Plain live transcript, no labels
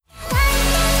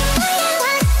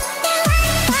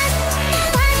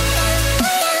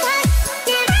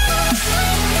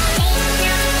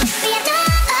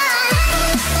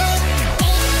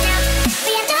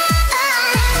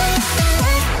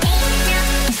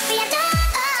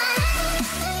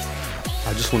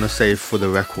just want to say for the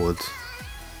record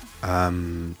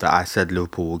that I said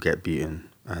Liverpool will get beaten,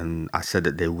 and I said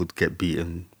that they would get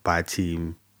beaten by a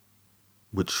team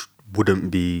which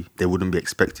they wouldn't be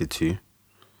expected to.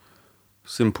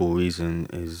 Simple reason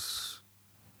is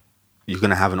you're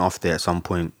gonna have an off day at some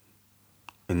point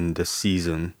in the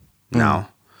season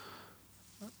now,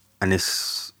 and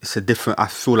it's a different. I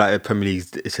feel like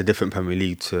it's a different Premier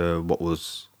League to what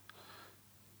was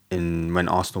in when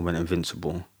Arsenal went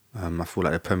invincible. I feel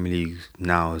like the Premier League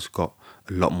now has got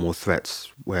a lot more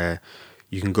threats where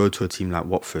you can go to a team like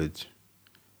Watford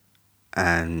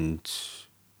and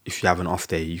if you have an off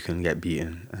day, you can get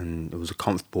beaten. And it was a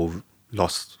comfortable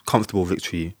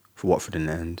victory for Watford in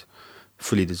the end.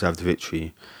 Fully deserved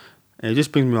victory. And it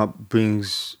just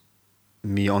brings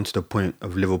me onto the point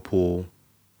of Liverpool,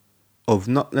 of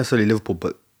not necessarily Liverpool,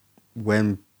 but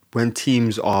when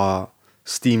teams are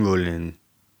steamrolling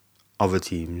other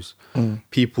teams,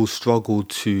 people struggle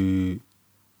to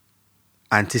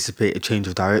anticipate a change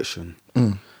of direction.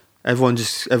 Everyone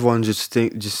just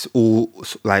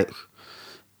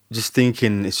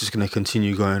thinking it's just going to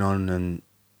continue going on, and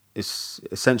it's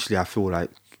essentially, I feel like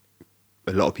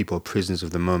a lot of people are prisoners of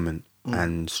the moment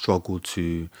and struggle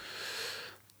to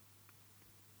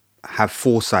have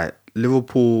foresight.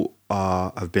 Liverpool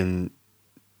have been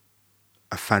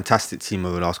a fantastic team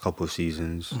over the last couple of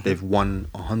seasons. They've won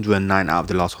 109 out of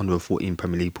the last 114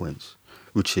 Premier League points,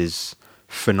 which is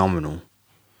phenomenal.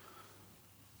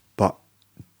 But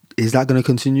is that going to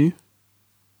continue?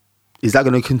 Is that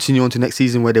going to continue on to next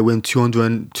season where they win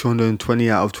 220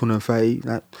 out of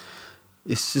 230?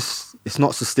 It's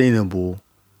not sustainable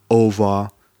over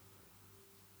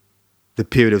the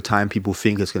period of time people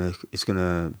think it's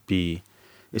gonna be.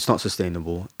 It's not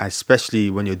sustainable, especially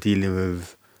when you're dealing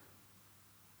with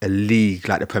a league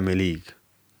like the Premier League.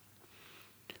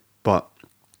 But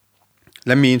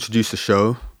let me introduce the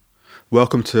show.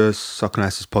 Welcome to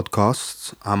Succulent's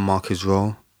podcast. I'm Mark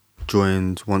Israel,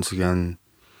 joined once again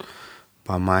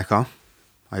by Micah.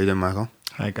 How you doing, Micah?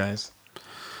 Hi, guys.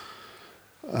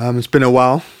 It's been a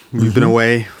while. We've been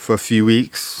away for a few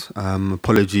weeks.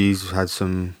 Apologies, I've had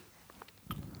some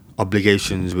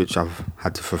obligations which I've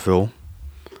had to fulfill.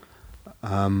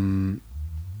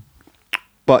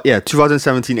 But yeah,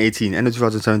 2017-18, end of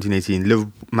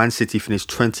 2017-18, Man City finished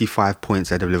 25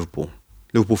 points ahead of Liverpool.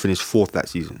 Liverpool finished 4th that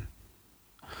season.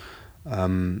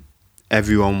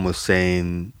 Everyone was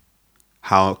saying,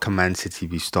 how can Man City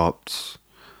be stopped?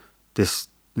 This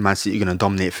Man City going to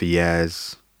dominate for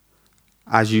years.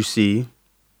 As you see,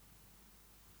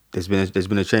 there's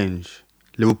been a change.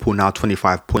 Liverpool now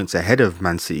 25 points ahead of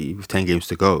Man City with 10 games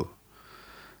to go.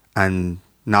 And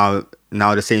now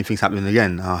the same thing's happening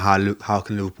again. How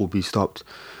can Liverpool be stopped?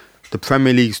 The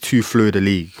Premier League's too fluid a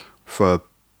league for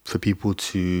people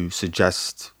to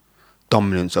suggest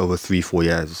dominance over 3-4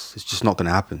 years. It's just not going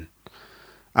to happen.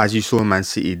 As you saw in Man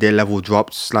City, their level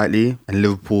dropped slightly and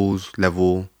Liverpool's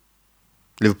level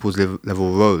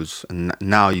rose. And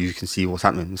now you can see what's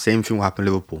happening. The same thing will happen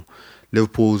to Liverpool.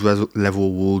 Liverpool's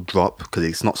level will drop because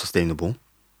it's not sustainable.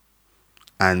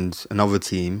 And another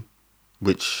team,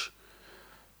 which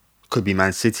could be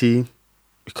Man City,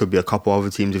 it could be a couple other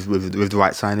teams with the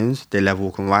right signings, their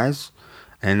level can rise.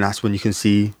 And that's when you can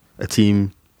see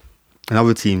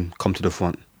another team come to the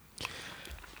front.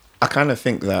 I kind of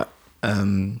think that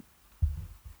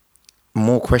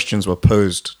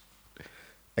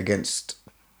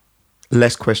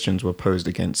less questions were posed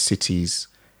against City's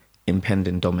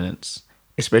impending dominance,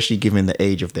 especially given the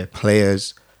age of their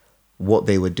players, what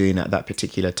they were doing at that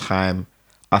particular time.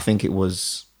 I think it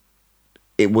was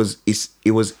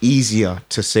easier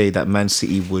to say that Man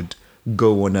City would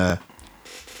go on a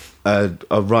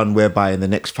run whereby in the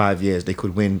next 5 years they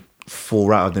could win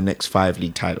 4 out of the next 5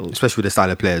 league titles. Especially with the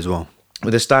style of play as well.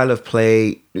 With the style of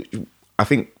play, I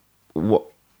think what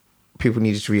people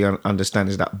needed to really understand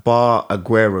is that bar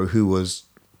Aguero, who was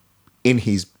in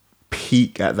his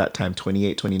peak at that time,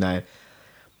 28, 29,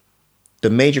 the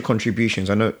major contributions,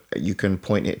 I know you can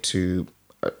point it to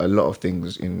a lot of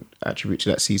things in attribute to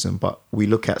that season, but we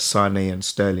look at Sane and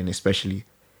Sterling especially,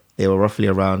 they were roughly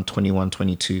around 21,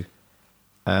 22.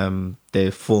 They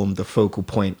formed the focal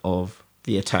point of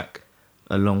the attack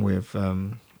along with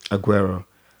Aguero.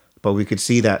 But we could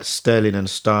see that Sterling and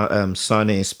Sane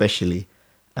especially,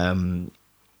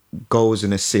 goals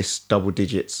and assists, double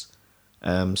digits.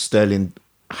 Sterling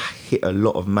hit a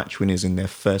lot of match winners in their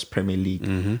first Premier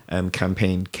League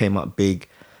campaign, came up big.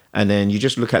 And then you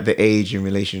just look at the age in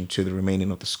relation to the remaining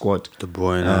of the squad. De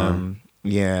Bruyne.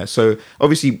 Yeah, so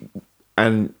obviously,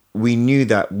 and we knew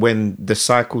that when the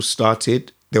cycle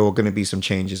started, there were going to be some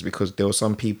changes because there were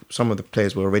some of the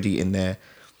players were already in their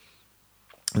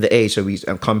the age, so he's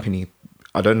company.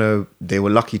 I don't know. They were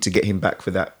lucky to get him back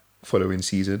for that following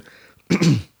season.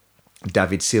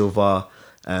 David Silva,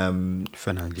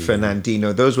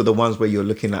 Fernandinho. Those were the ones where you're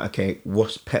looking at, okay,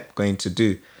 what's Pep going to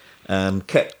do?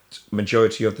 Kept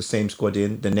majority of the same squad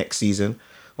in the next season.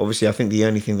 Obviously, I think the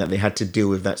only thing that they had to deal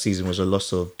with that season was a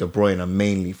loss of De Bruyne,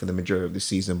 mainly for the majority of the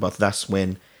season. But that's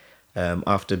when,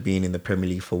 after being in the Premier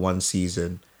League for one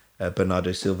season,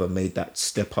 Bernardo Silva made that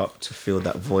step up to fill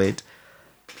that void.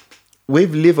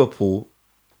 With Liverpool,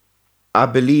 I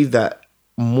believe that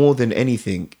more than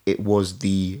anything, it was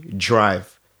the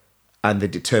drive and the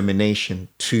determination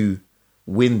to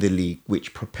win the league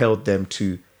which propelled them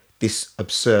to this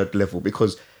absurd level.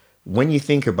 Because when you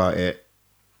think about it,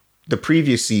 the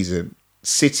previous season,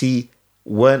 City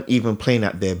weren't even playing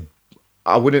at their...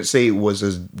 I wouldn't say it was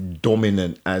as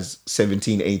dominant as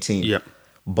 17-18, Yep.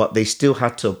 but they still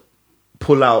had to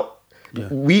pull out...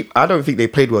 Yeah. I don't think they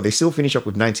played well. They still finished up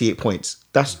with 98 points.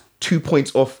 That's 2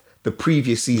 points off the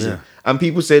previous season. Yeah. And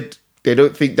people said they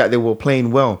don't think that they were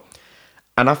playing well.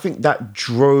 And I think that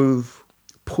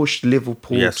pushed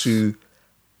Liverpool Yes. to...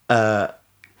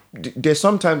 there's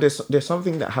something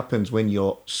that happens when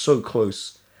you're so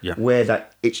close, Yeah. where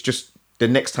that it's just the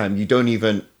next time you don't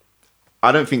even...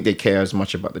 I don't think they care as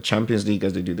much about the Champions League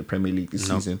as they do the Premier League this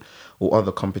season or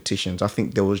other competitions. I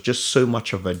think there was just so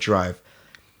much of a drive.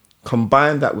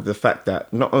 Combine that with the fact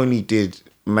that not only did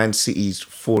Man City's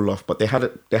fall off, but they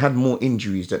had more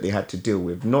injuries that they had to deal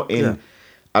with. I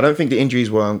don't think the injuries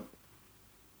were...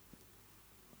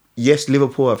 Yes,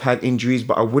 Liverpool have had injuries,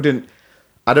 but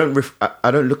I don't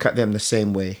look at them the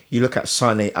same way. You look at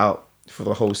Sané out for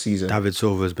the whole season. David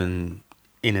Silva's been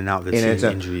in and out of the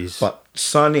team, injuries. But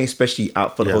Sané especially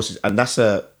out for the whole season. And that's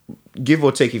a give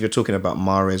or take if you're talking about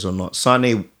Mahrez or not.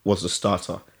 Sané was the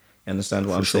starter. You understand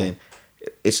what I'm saying?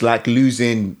 It's like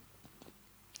losing...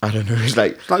 I don't know. It's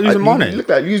like losing Mane. Look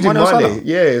like losing Mane.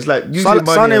 Yeah, it's like losing Mane.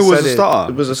 Sané was a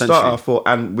starter. It was a starter for...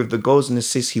 And with the goals and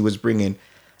assists he was bringing.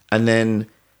 And then,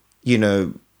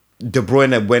 De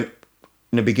Bruyne went...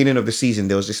 In the beginning of the season,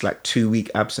 there was this like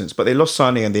 2-week absence. But they lost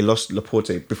Sané and they lost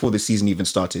Laporte before the season even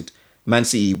started. Man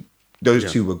City, those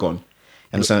two were gone.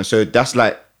 Understand? So that's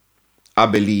like, I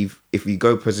believe, if we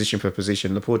go position for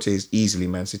position, Laporte is easily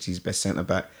Man City's best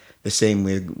centre-back. The same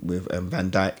with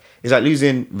Van Dijk. It's like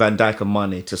losing Van Dijk and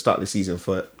Mane to start the season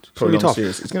for prolonged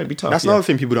series. It's going to be tough. That's another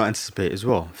thing people don't anticipate as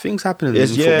well. Things happen in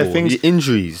football. The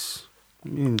injuries.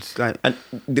 It's like... And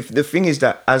the thing is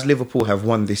that as Liverpool have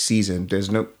won this season,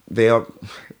 they're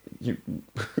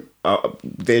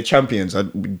champions.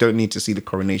 We don't need to see the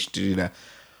coronation to do that.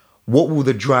 What will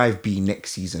the drive be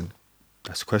next season?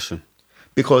 That's the question.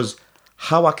 Because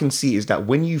how I can see is that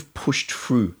when you've pushed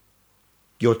through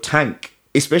your tank,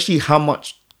 especially how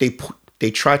much they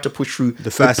tried to push through the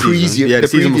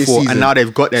season before, and now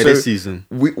they've got there this season.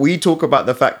 We talk about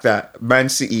the fact that Man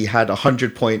City had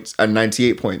 100 points and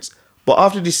 98 points. But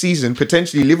after this season,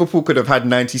 potentially Liverpool could have had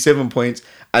 97 points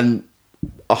and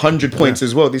 100 points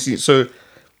as well this season. So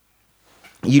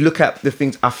you look at the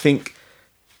things, I think,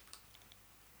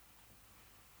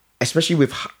 especially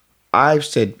with... I've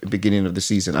said at the beginning of the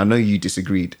season, I know you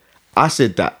disagreed. I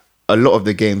said that a lot of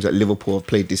the games that Liverpool have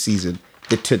played this season,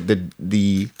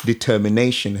 the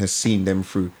determination has seen them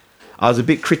through. I was a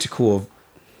bit critical of...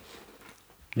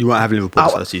 You weren't having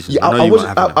Liverpool this season. Yeah, I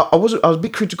was a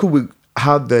bit critical with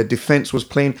how the defense was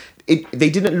playing. They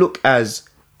didn't look as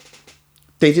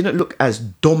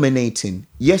dominating.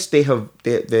 Yes, they've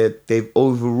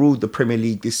overruled the Premier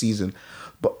League this season,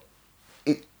 but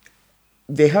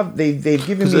they've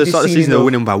given me this season. They were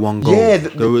winning by one goal. Yeah,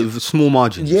 there were small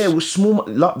margins. Yeah, it was small.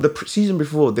 Like the season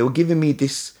before, they were giving me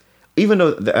this. Even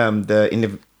though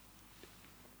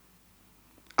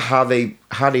how they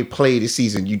play this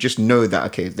season, you just know that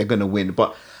okay, they're gonna win.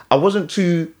 But I wasn't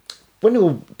too... When they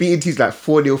were beating teams like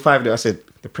 4-0, 5-0, I said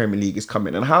the Premier League is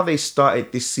coming. And how they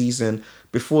started this season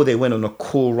before they went on a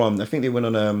cool run. I think they went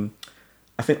on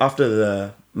I think after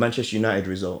the Manchester United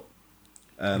result,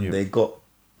 they got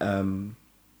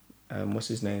what's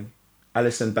his name?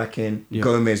 Alisson back in,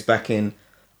 Gomez back in.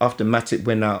 After Matip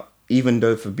went out, even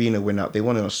though Fabinho went out, they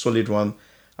won on a solid run.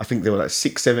 I think they were like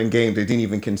 6-7 games. They didn't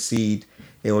even concede.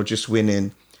 They were just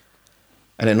winning.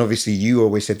 And then obviously you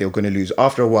always said they were going to lose.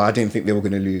 After a while, I didn't think they were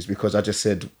going to lose because I just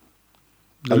said...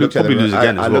 I looked at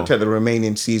the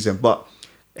remaining season. But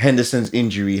Henderson's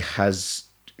injury has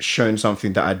shown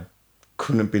something that I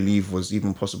couldn't believe was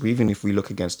even possible. Even if we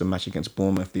look against the match against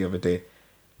Bournemouth the other day,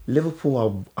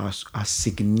 Liverpool are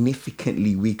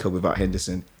significantly weaker without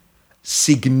Henderson.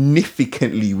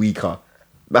 Significantly weaker.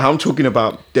 But I'm talking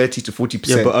about 30 to 40%.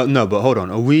 Yeah, but no, but hold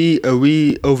on. Are we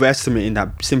overestimating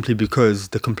that simply because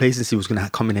the complacency was going to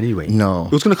come in anyway? No.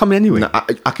 It was going to come in anyway. No,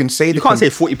 I can say you can't say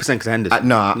 40% because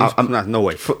Henderson. No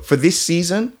way. For this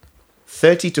season,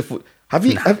 30 to 40.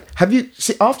 Have you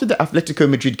see after the Atletico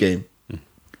Madrid game,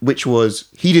 which was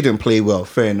he didn't play well,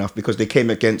 fair enough, because they came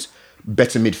against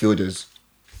better midfielders.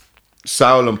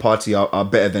 Saul and Partey are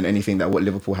better than anything that what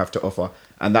Liverpool have to offer,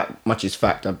 and that much is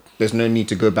fact. There's no need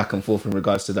to go back and forth in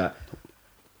regards to that.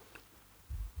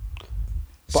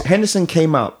 But Henderson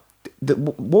came out.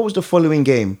 What was the following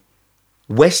game?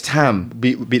 West Ham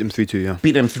beat them 3-2. Yeah,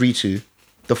 beat them 3-2.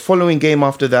 The following game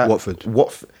after that, Watford.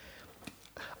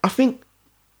 I think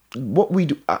what we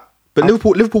do. But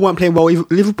Liverpool weren't playing well.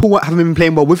 Liverpool haven't been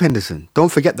playing well with Henderson. Don't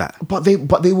forget that. But they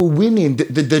were winning.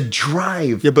 The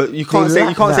drive. Yeah, but you can't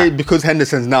say because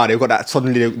Henderson's now they've got that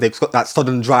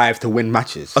sudden drive to win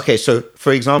matches. Okay, so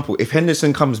for example, if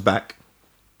Henderson comes back,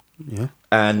 yeah,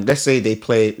 and let's say they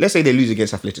lose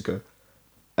against Atletico.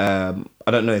 I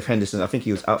don't know if Henderson. I think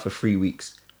he was out for 3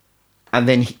 weeks, and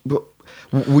then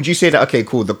would you say that, okay,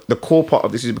 cool, the core part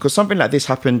of this is because something like this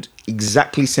happened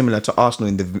exactly similar to Arsenal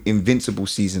in the Invincible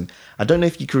season. I don't know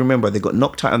if you can remember, they got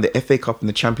knocked out in the FA Cup and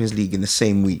the Champions League in the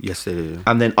same week. Yes, they did.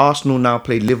 And then Arsenal now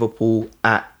played Liverpool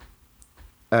at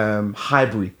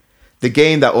Highbury. The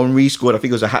game that Henry scored, I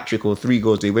think it was a hat-trick or 3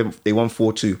 goals, they won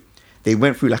 4-2. They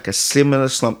went through like a similar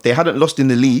slump. They hadn't lost in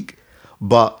the league,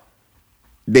 but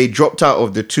they dropped out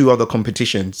of the 2 other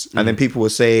competitions. And then people were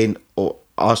saying,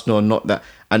 Arsenal are not that.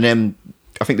 And then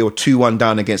I think they were 2-1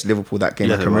 down against Liverpool that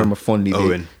game. I can remember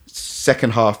fondly.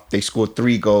 Second half, they scored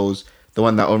 3 goals. The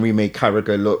one that Henry made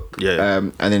Carragher look. Yeah.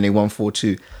 And then they won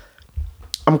 4-2.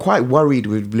 I'm quite worried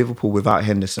with Liverpool without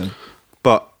Henderson.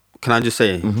 But can I just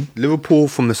say, Liverpool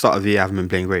from the start of the year haven't been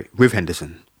playing great with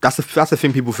Henderson. That's the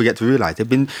thing people forget to realise.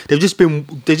 The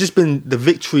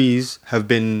victories have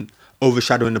been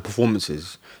overshadowing the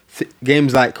performances.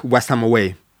 Games like West Ham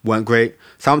away weren't great.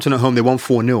 Southampton at home, they won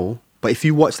 4-0. But if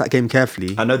you watch that game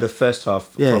carefully, I know the first half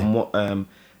from what I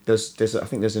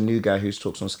think there's a new guy who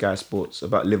talks on Sky Sports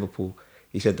about Liverpool.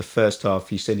 He said the first half,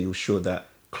 he said he was sure that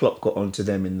Klopp got onto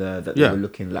them that they were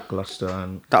looking lackluster.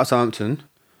 And that was Southampton.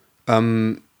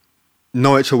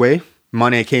 Norwich away,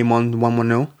 Mane came on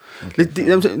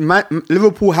 1-0.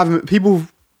 Liverpool haven't people.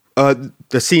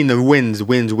 They're seeing the wins.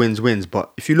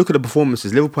 But if you look at the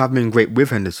performances, Liverpool have been great with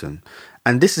Henderson,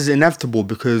 and this is inevitable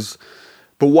because.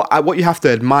 But what you have to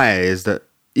admire is that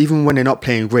even when they're not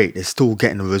playing great, they're still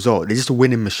getting a result. They're just a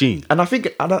winning machine. And I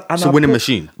think it's a winning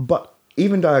machine. But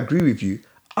even though I agree with you,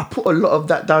 I put a lot of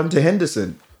that down to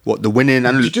Henderson. What, the winning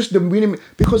and just the winning,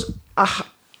 because I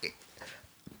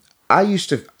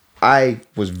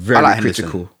was very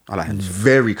critical. I like Henderson.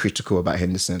 Very critical about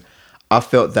Henderson. I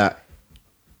felt that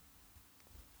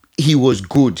he was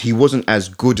good. He wasn't as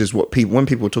good as when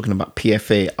people were talking about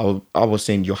PFA. I was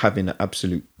saying you're having an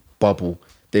absolute bubble.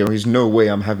 There is no way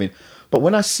I'm having. But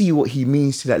when I see what he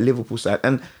means to that Liverpool side,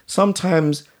 and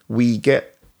sometimes we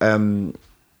get we're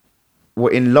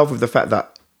in love with the fact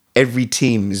that every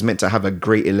team is meant to have a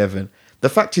great 11. The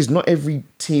fact is, not every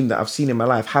team that I've seen in my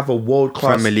life have a world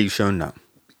class. Premier League shown that.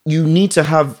 You need to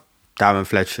have Darren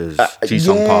Fletcher's,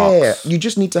 Ji-Sung Parks. You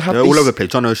just need to have. They're all over the place.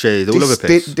 John O'Shea, they're all over the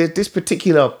place. This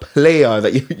particular player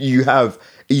that you have,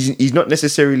 he's not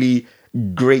necessarily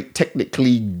great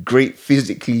technically, great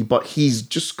physically, but he's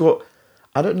just got,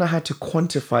 I don't know how to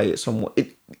quantify it somewhat.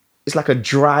 It's like a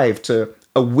drive,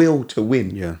 a will to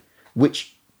win,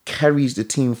 which carries the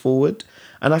team forward.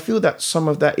 And I feel that some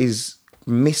of that is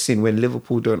missing when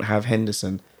Liverpool don't have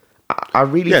Henderson. I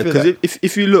really feel because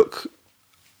if you look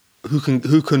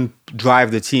who can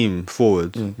drive the team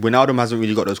forward, Wijnaldum hasn't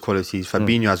really got those qualities.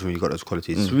 Fabinho hasn't really got those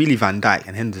qualities. It's really Van Dijk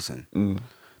and Henderson.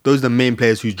 Those are the main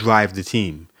players who drive the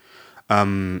team.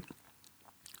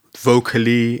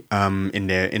 Vocally, in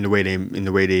their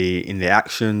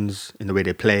actions, in the way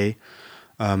they play.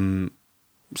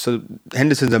 So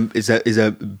Henderson is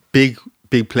a big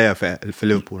player for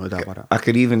Liverpool, no doubt about that. I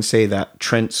could even say that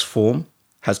Trent's form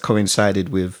has coincided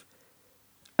with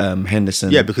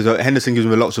Henderson. Yeah, because Henderson gives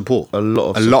him a lot of support. A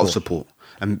lot of support.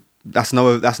 And that's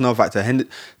another factor.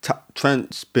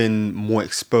 Trent's been more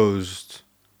exposed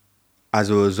as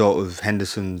a result of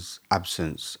Henderson's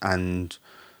absence. And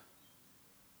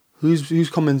who's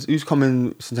coming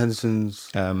since Henderson's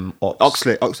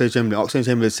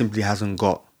Oxlade-Chamberlain simply hasn't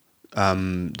got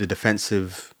the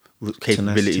defensive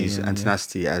capabilities and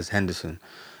tenacity as Henderson.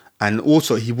 And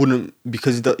also he wouldn't,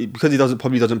 because he doesn't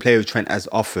play with Trent as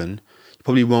often, he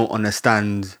probably won't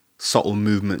understand subtle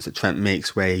movements that Trent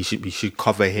makes, where he should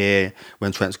cover here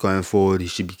when Trent's going forward, he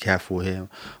should be careful here,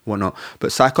 whatnot.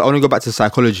 But I want to go back to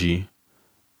psychology.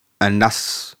 And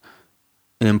that's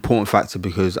an important factor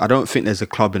because I don't think there's a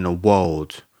club in the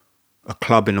world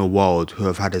who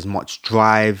have had as much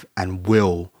drive and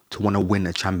will to want to win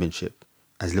a championship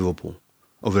as Liverpool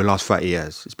over the last 30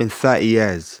 years. It's been 30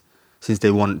 years since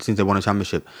they won a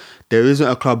championship. There isn't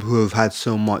a club who have had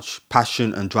so much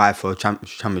passion and drive for a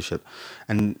championship.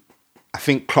 And I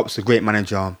think Klopp's a great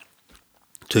manager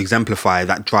to exemplify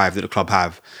that drive that the club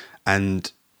have.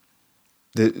 And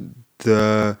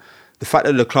the fact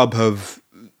that the club have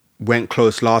went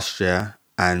close last year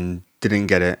and didn't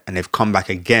get it, and they've come back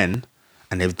again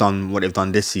and they've done what they've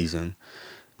done this season.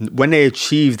 When they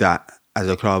achieve that as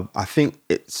a club, I think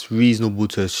it's reasonable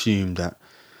to assume that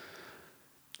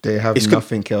they have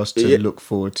nothing else to look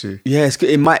forward to. Yeah,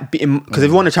 it might be because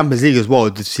they've won the Champions League as well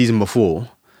the season before.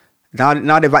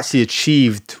 Now they've actually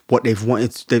achieved what they've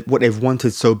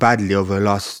wanted so badly over the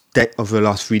last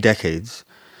 3 decades.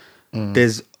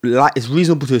 It's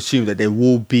reasonable to assume that there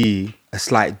will be a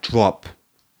slight drop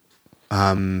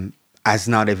as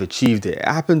now they've achieved it. It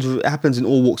happens in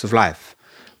all walks of life.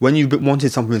 When you've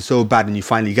wanted something so bad and you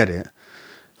finally get it,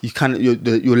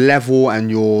 your level and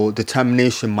your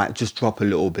determination might just drop a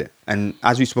little bit. And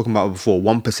as we've spoken about before,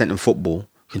 1% in football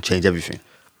can change everything.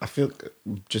 I feel,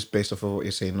 just based off of what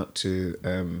you're saying, not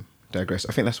to digress,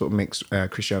 I think that's what makes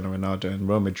Cristiano Ronaldo and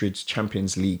Real Madrid's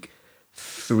Champions League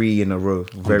 3 in a row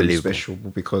very special,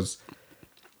 because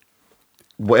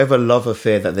whatever love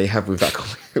affair that they have with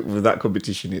that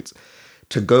competition, it's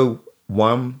to go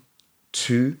 1,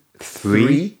 2,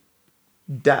 3.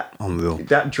 That unreal.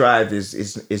 That drive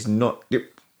is not.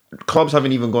 Clubs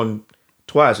haven't even gone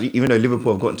twice, even though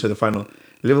Liverpool have gotten to the final.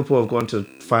 Liverpool have gone to the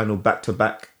final back to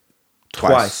back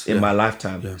twice in my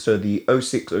lifetime. Yeah. So the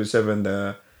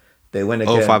 06-07, they went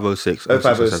again. 05-06,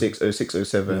 05-06,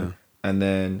 06-07, and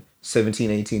then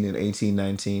 17-18 and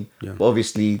 18-19. Yeah. But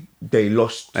obviously they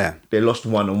lost. Yeah. They lost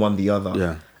one and won the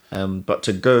other. Yeah. But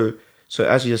to go, so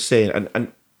as you're saying,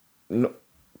 and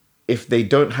if they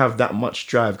don't have that much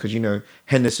drive, because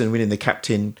Henderson winning the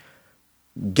captain,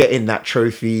 getting that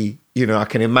trophy, I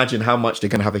can imagine how much they're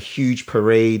going to have a huge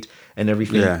parade and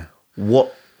everything. Yeah.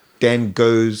 What then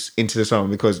goes into the summer?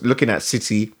 Because looking at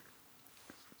City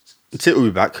will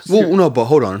be back. Well, no, but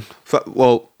hold on.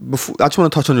 Before, I just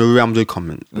want to touch on the Real Madrid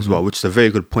comment as well, which is a very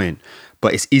good point.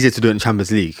 But it's easier to do it in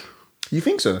Champions League. You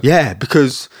think so? Yeah,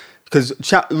 because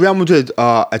Real Madrid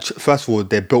are, first of all,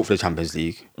 they're built for the Champions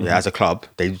League. Yeah, as a club,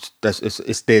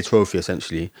 it's their trophy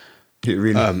essentially. It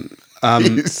really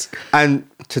and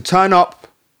to turn up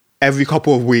every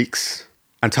couple of weeks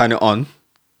and turn it on,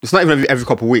 it's not even every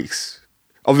couple of weeks.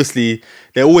 Obviously,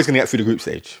 they're always going to get through the group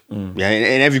stage. Yeah,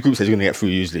 in every group stage, you're going to get through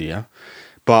usually. Yeah,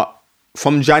 but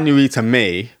from January to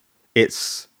May,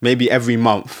 it's maybe every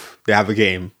month they have a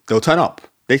game. They'll turn up.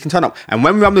 They can turn up, and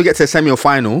when Real Madrid get to the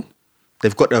semi-final,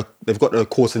 they've got the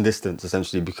course and distance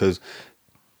essentially, because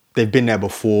they've been there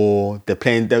before. A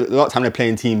lot of time they're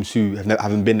playing teams who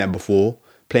haven't been there before,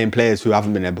 playing players who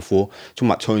haven't been there before. Talking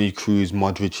about Toni Kroos,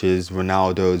 Modric's,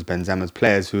 Ronaldo's, Benzema's,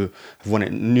 players who have won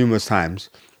it numerous times.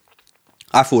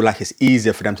 I feel like it's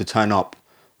easier for them to turn up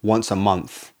once a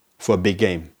month for a big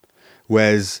game,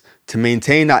 whereas to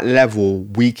maintain that level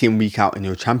week in, week out in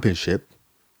your championship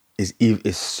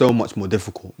is so much more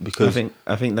difficult. Because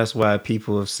I think that's why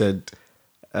people have said.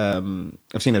 I've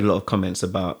seen a lot of comments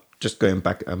about, just going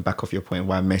back off your point,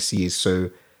 why Messi is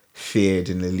so feared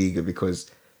in the Liga, because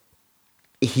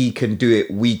he can do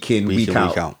it week in, week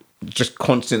out, just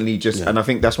constantly. And I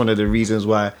think that's one of the reasons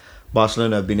why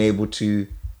Barcelona have been able to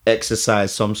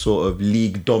exercise some sort of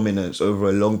league dominance over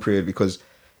a long period, because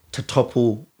to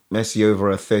topple Messi over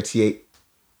a 38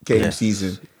 game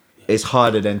season is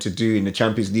harder than to do in the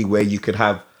Champions League, where you could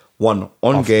have one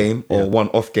on game or one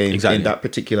off game in that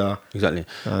particular. Exactly.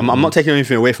 I'm not taking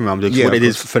anything away from him, because what it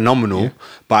is phenomenal. Yeah.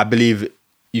 But I believe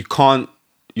you can't.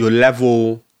 Your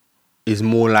level is you're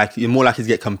more likely to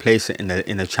get complacent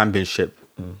in a championship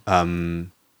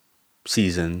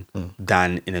season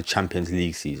than in a Champions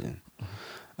League season.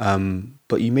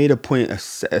 But you made a point a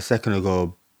second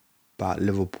ago about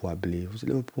Liverpool. I believe, was it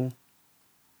Liverpool?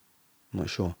 I'm not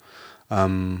sure. I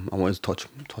wanted to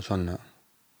touch on that.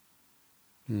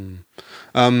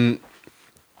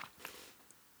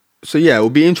 So yeah, it'll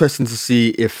be interesting to see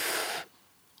if.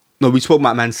 No, we spoke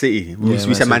about Man City. We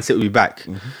said Man City will be back.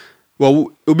 Mm-hmm.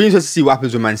 Well, it'll be interesting to see what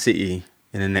happens with Man City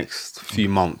in the next few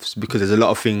months, because there's a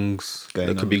lot of things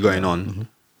that could be going on. Mm-hmm.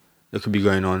 That could be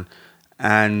going on,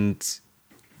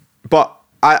 but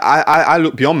I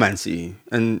look beyond Man City,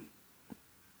 and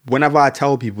whenever I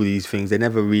tell people these things, they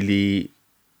can't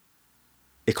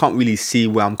really see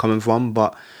where I'm coming from,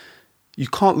 but you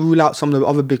can't rule out some of the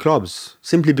other big clubs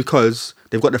simply because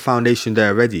they've got the foundation there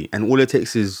already, and all it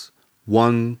takes is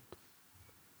one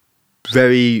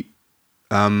very,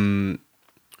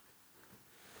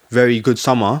 very good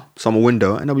summer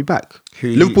window, and they'll be back.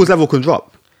 Liverpool's level can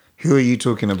drop. Who are you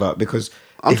talking about? Because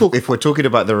if we're talking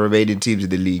about the remaining teams in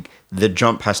the league, the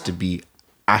jump has to be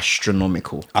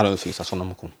astronomical. I don't think it's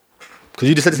astronomical. Because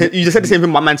you just said the same thing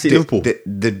about Man City, Liverpool.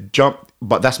 The jump,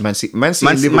 but that's Man City. Man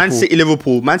City,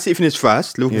 Liverpool. Man City finished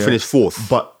first. Liverpool finished fourth.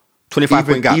 But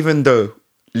 25-point gap. Even though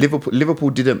Liverpool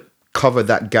didn't cover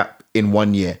that gap in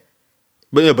 1 year.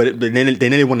 But yeah, but they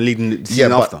nearly won the league in the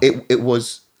season after. It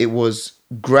was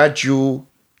gradual.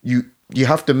 You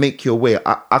have to make your way.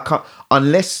 I can't,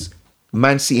 unless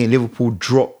Man City and Liverpool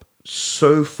drop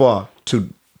so far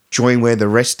to join where the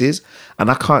rest is,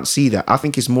 and I can't see that. I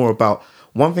think it's more about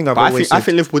one thing I think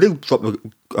Liverpool did drop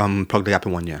plug the gap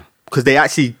in 1 year, because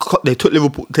they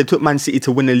took Man City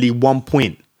to win the league 1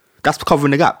 point. That's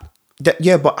covering the gap.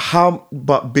 But how?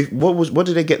 But what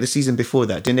did they get the season before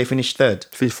that? Didn't they finish third?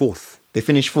 Finished fourth. They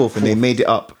finished fourth, and they made it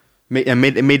up. Made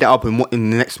it up in the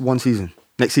next one season.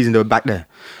 Next season they were back there,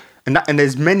 and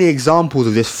there's many examples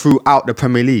of this throughout the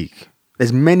Premier League.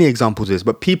 There's many examples of this,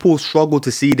 but people struggle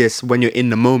to see this when you're in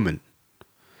the moment.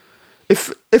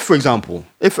 If for example,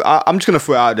 I'm just gonna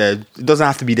throw it out there, it doesn't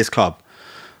have to be this club,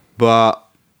 but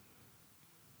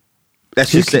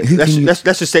let's just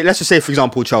say, for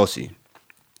example, Chelsea.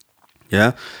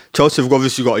 Yeah, Chelsea have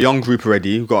obviously got a young group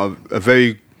already. We've got a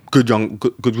very good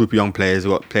group of young players.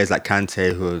 We've got players like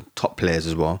Kante who are top players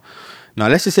as well. Now,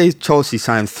 let's just say Chelsea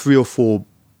signed 3 or 4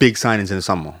 big signings in the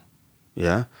summer.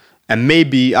 Yeah, and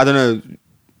maybe, I don't know,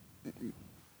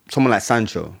 someone like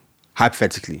Sancho,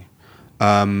 hypothetically,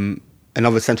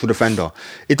 another central defender.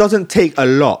 It doesn't take a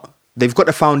lot. They've got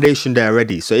the foundation there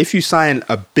already. So if you sign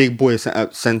a big boy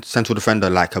central defender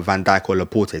like a Van Dijk or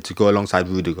Laporte to go alongside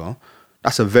Rudiger,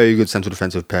 that's a very good central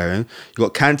defensive pairing.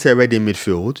 You've got Kante already in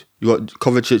midfield. You've got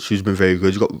Kovacic, who's been very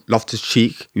good. You've got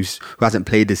Loftus-Cheek, who hasn't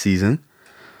played this season.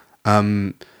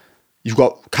 You've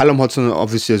got Callum Hudson,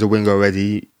 obviously, as a winger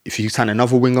already. If you sign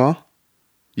another winger,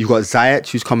 you've got Ziyech,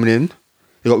 who's coming in.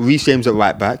 You've got Reece James at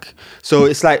right back. So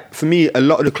it's like, for me, a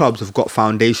lot of the clubs have got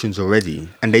foundations already,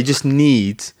 and they just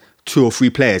need 2 or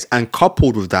 3 players. And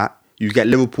coupled with that, you get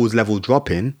Liverpool's level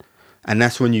dropping, and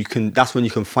that's when you can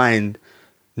find.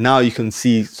 Now you can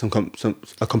see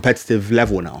a competitive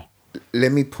level now.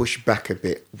 Let me push back a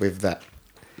bit with that.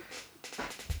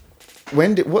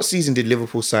 What season did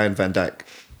Liverpool sign Van Dijk?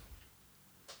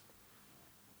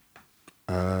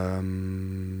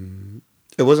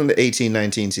 It wasn't the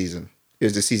 18-19 season. It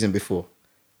was the season before.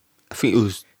 I think it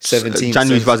was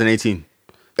January 2018.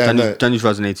 January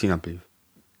 2018, I believe.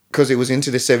 Because it was into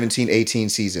the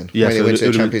 17-18 season when they went to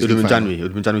the Champions League final. It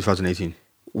would have been January 2018.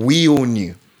 We all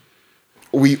knew.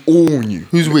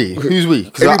 Who's we?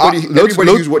 Everybody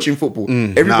who's watching football,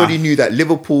 everybody knew that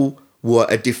Liverpool were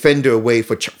a defender away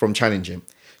from challenging.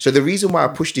 So the reason why I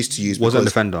pushed this to you is because... Wasn't a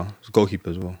defender. It was a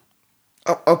goalkeeper as well.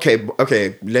 Okay.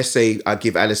 Let's say I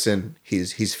give Alisson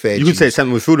his fair You could say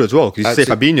central midfielder as well, because you say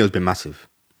Fabinho's been massive.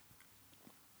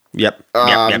 Yep.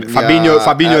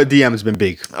 Fabinho DM has been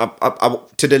big.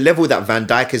 To the level that Van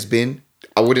Dijk has been,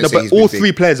 I wouldn't say he's been big. All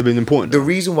 3 players have been important. The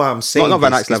reason why I'm saying not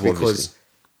Van Dijk's is level, because... obviously.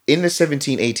 In the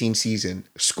 17-18 season,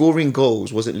 scoring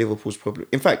goals wasn't Liverpool's problem.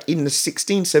 In fact, in the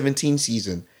 16-17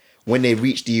 season, when they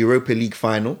reached the Europa League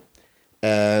final,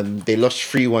 they lost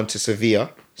 3-1 to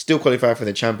Sevilla, still qualified for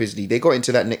the Champions League. They got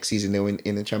into that next season, they were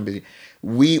in the Champions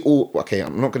League.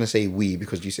 I'm not going to say we,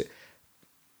 because you said...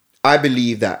 I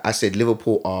believe that I said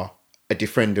Liverpool are a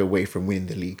defender away from winning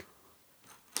the league.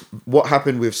 What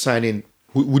happened with signing...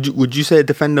 Would you say a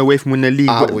defender away from winning the league?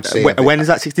 I would say... When is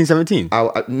that,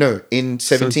 16-17? No, in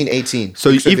 17-18.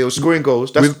 So they were scoring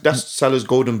goals. That's Salah's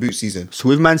golden boot season. So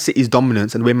with Man City's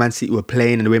dominance and the way Man City were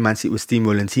playing and the way Man City were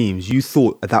steamrolling teams, you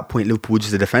thought at that point Liverpool were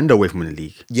just a defender away from winning the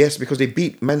league? Yes, because they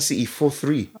beat Man City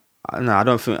 4-3. No, I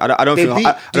don't think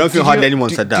hardly anyone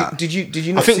said that. Did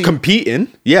you not I think see,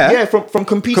 competing, yeah. Yeah, from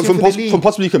competing for the league. From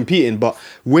possibly competing, but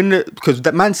because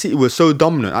that Man City was so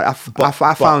dominant, I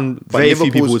found very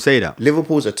few people would say that.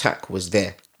 Liverpool's attack was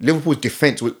there. Liverpool's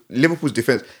defense.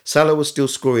 Salah was still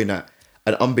scoring at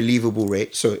an unbelievable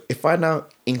rate. So if I now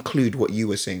include what you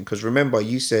were saying, because remember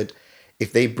you said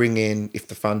if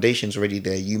the foundation's already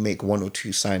there, you make 1 or 2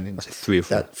 signings. That's 3 or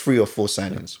 4. 3 or 4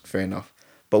 signings. Fair enough.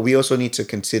 But we also need to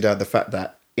consider the fact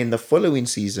that in the following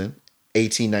season,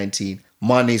 18-19,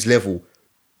 Mane's level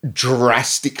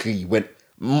drastically went.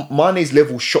 Mane's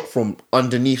level shot from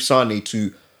underneath Sane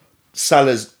to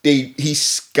Salah's. He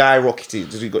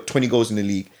skyrocketed. He got 20 goals in the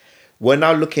league. we're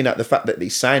now looking at the fact that they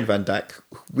signed Van Dijk,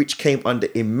 which came under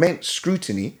immense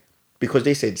scrutiny because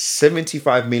they said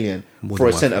 75 million More for than a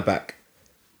worth centre back.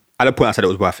 At the point, I said it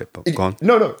was worth it, but go on.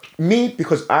 No. Me,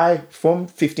 because from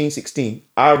 15-16,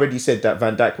 I already said that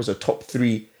Van Dijk was a top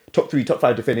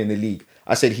 5 defender in the league.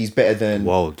 I said he's better than...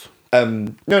 World. At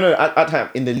time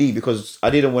in the league, because I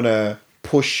didn't want to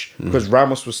push, because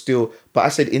Ramos was still... But I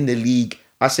said in the league,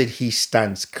 I said he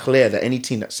stands clear that any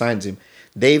team that signs him,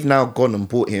 they've now gone and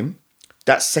bought him.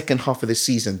 That second half of the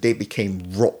season, they became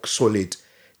rock solid.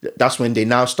 That's when they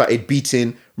now started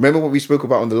beating... Remember what we spoke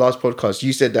about on the last podcast?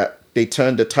 You said that they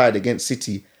turned the tide against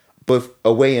City, both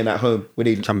away and at home, when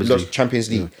they lost Champions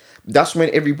League. Yeah. That's when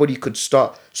everybody could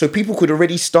start. So people could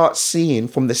already start seeing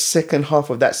from the second half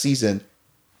of that season,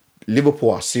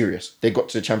 Liverpool are serious. They got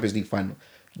to the Champions League final.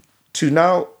 To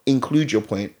now include your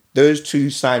point, those two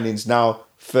signings now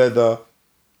further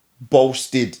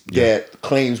bolstered their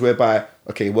claims whereby,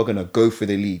 okay, we're going to go for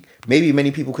the league. Maybe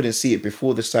many people couldn't see it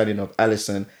before the signing of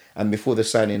Alisson and before the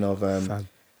signing of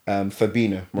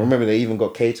Fabinho. Remember, they even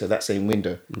got Keita that same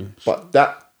window. Yes. But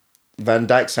that Van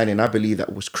Dijk signing, I believe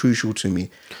that was crucial to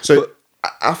me. So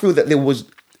I feel that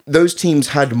those teams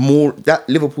had more, that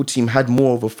Liverpool team had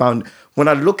more of a when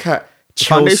I look at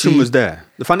Chelsea, the foundation was there.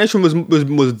 The foundation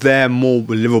was there more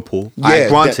with Liverpool. Yeah,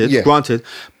 granted.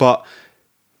 But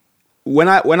when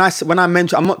I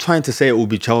mention, I'm not trying to say it will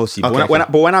be Chelsea. But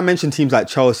when I mention teams like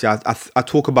Chelsea, I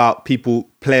talk about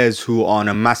players who are on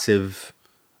a massive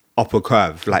upper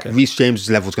curve. Like Reece James'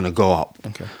 level is going to go up.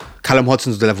 Okay. Callum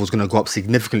Hudson's level is going to go up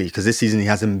significantly because this season he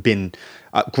hasn't been.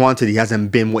 Granted, he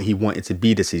hasn't been what he wanted to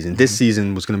be this season. This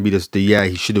season was going to be the year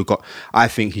he should have got. I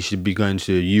think he should be going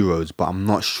to Euros, but I'm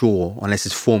not sure unless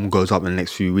his form goes up in the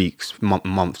next few weeks,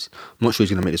 months. I'm not sure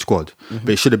he's going to make the squad. But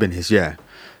it should have been his year.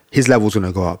 His level's going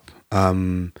to go up.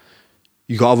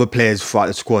 You got other players throughout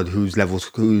the squad whose levels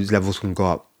can go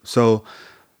up. So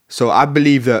I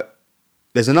believe that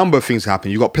there's a number of things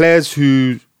happen. You got players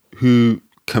who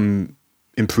can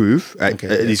improve at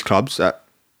these clubs, at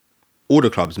all the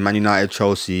clubs, Man United,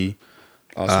 Chelsea,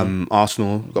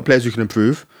 Arsenal. You've got players who can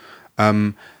improve,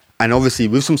 and obviously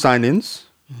with some signings,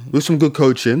 with some good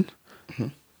coaching,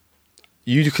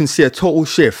 you can see a total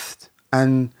shift,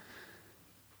 and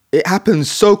it happens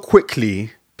so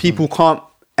quickly. People can't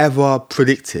ever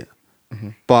predict it,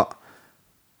 but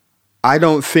I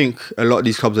don't think a lot of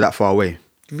these clubs are that far away.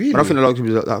 Really? I don't think a lot of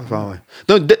clubs are that far away.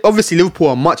 No, obviously Liverpool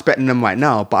are much better than them right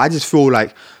now, but I just feel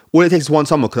like all it takes is one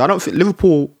summer, because I don't think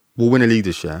Liverpool will win a league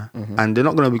this year, and they're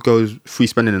not going to go free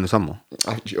spending in the summer.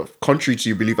 Contrary to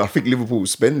your belief, I think Liverpool will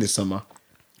spend this summer.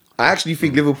 I actually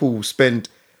think Liverpool will spend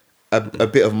a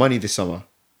bit of money this summer.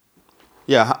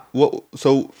 Yeah,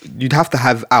 so you'd have to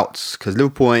have outs, because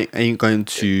Liverpool ain't going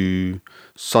to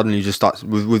suddenly just start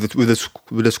with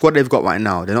the squad they've got right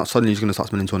now. They're not suddenly just going to start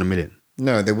spending 200 million.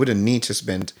 No, they wouldn't need to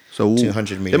spend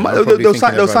 200 million. They'll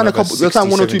sign a couple. They'll sign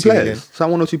one or two players.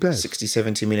 Sign 1 or 2 players. 60,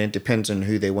 70 million, depends on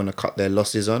who they want to cut their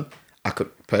losses on. I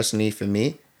could personally, for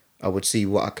me, I would see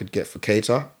what I could get for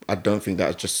Keita. I don't think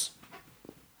that's just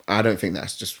worked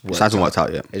out. It hasn't worked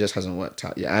out yet. It just hasn't worked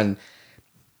out yet. And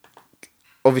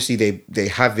obviously they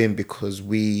have him because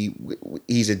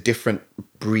he's a different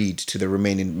breed to the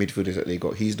remaining midfielders that they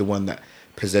got. He's the one that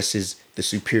possesses the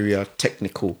superior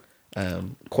technical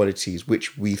qualities,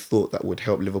 which we thought that would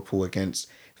help Liverpool if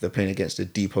they're playing against a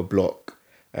deeper block,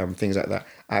 things like that.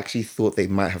 I actually thought they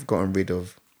might have gotten rid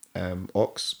of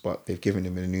Ox, but they've given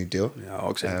him a new deal. Yeah,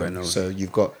 Ox ain't going nowhere. So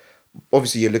you've got,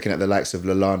 obviously you're looking at the likes of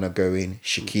Lallana going,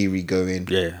 Shaqiri going.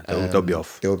 Yeah, they'll be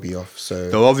off. They'll be off. So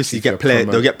they'll obviously get players.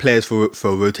 They'll get players for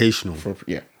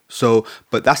rotational. So,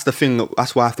 but that's the thing.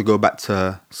 That's why I have to go back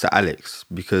to Sir Alex,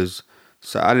 because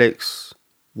Sir Alex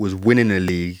was winning the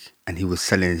league and he was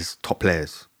selling his top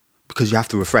players, because you have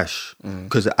to refresh.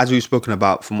 Because as we've spoken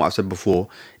about, from what I've said before,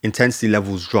 intensity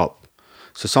levels drop.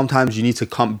 So sometimes you need to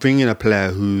bring in a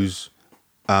player who's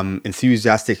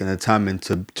enthusiastic and determined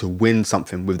to win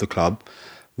something with the club,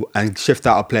 and shift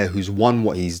out a player who's won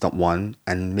what he's not won,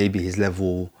 and maybe his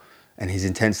level and his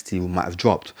intensity might have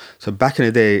dropped. So back in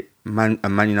the day, Man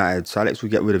United, Sir Alex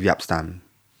would get rid of Yapstam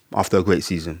after a great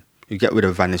season. You get rid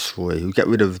of Van Nistelrooy. You get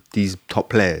rid of these top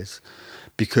players,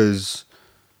 because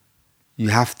you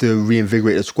have to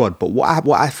reinvigorate the squad. But what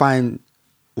I find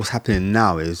what's happening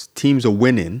now is teams are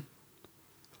winning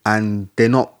and they're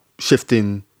not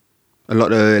shifting a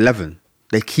lot of 11.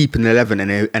 They're keeping 11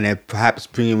 and they're perhaps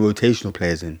bringing rotational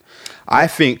players in. I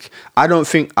don't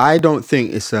think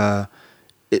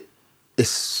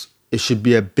it should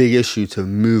be a big issue to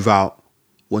move out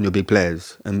one of your big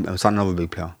players and sign another big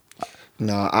player.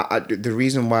 No, the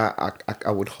reason why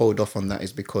I would hold off on that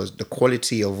is because the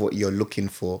quality of what you're looking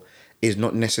for is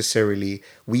not necessarily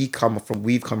we've come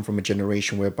from a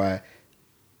generation whereby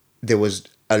there was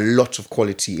a lot of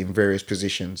quality in various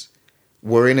positions.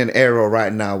 We're in an era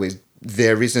right now where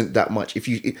there isn't that much.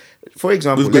 For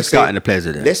example, We've got scouting the players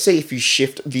there. Let's say if you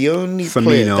shift the only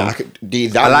player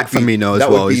that I like Firmino as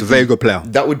well. He's a very good player.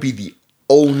 That would be the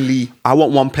only. I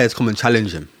want one player to come and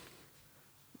challenge him.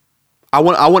 I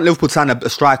want Liverpool to sign a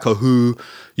striker who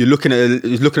you're looking at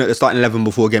the starting 11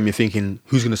 before a game. You're thinking,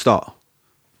 who's going to start?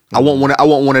 I want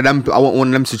one of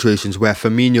them situations where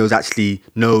Firmino actually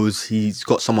knows he's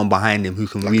got someone behind him who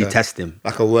can retest him.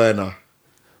 Like a Werner.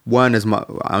 Werner's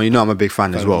I'm a big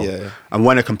fan as well. Yeah. And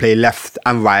Werner can play left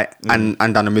and right and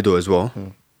down the middle as well.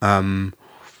 And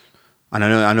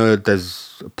I know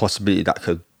there's a possibility that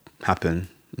could happen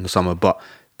in the summer, but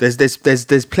there's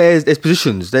players, there's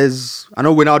positions. I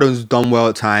know Wijnaldum's done well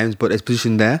at times, but there's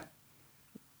position there.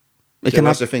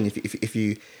 That's the thing. If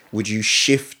you would you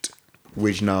shift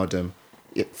Wijnaldum?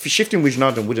 Shifting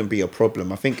Wijnaldum wouldn't be a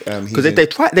problem. I think because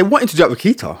they wanted to do that with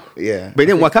Keita, but it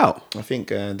didn't work out. I think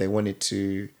they wanted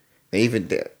to.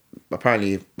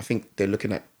 Apparently, I think they're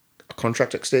looking at a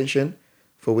contract extension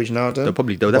for Wijnaldum.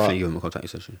 They'll definitely give him a contract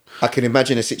extension. I can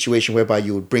imagine a situation whereby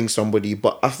you would bring somebody,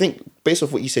 but I think based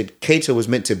off what you said, Keita was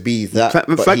meant to be that,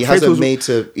 but he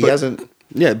hasn't.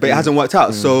 Yeah, but it hasn't worked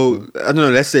out. So, I don't know,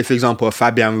 let's say, for example, a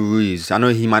Fabian Ruiz. I know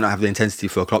he might not have the intensity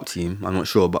for a club team, I'm not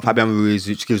sure. But Fabian Ruiz,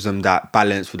 which gives them that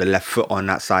balance with the left foot on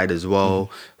that side as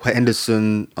well.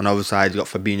 Henderson on the other side, you got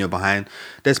Fabinho behind.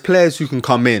 There's players who can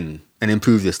come in and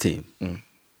improve this team.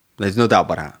 There's no doubt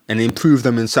about that. And improve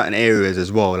them in certain areas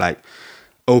as well, like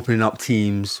opening up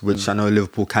teams, which I know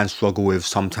Liverpool can struggle with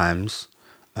sometimes.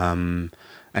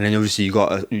 And then obviously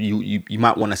you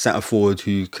might want a centre forward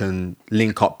who can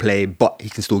link up play, but he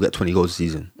can still get 20 goals a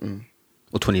season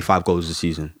or 25 goals a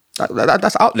season.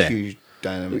 That's out there. Huge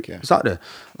dynamic, yeah. It's out there.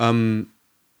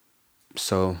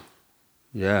 So,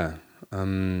 yeah.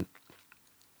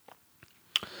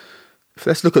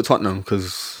 Let's look at Tottenham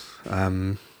because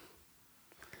I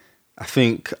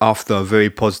think after a very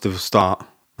positive start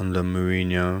under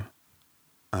Mourinho,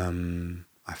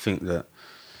 I think that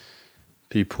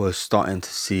people are starting to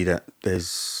see that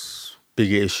there's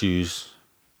bigger issues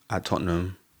at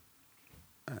Tottenham,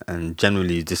 and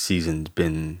generally this season's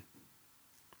been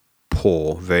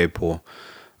poor, very poor.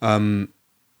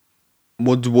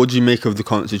 What do you make of the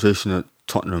current situation at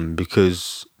Tottenham?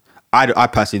 Because I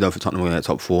personally don't think Tottenham will get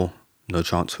top 4. No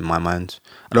chance in my mind.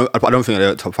 I don't think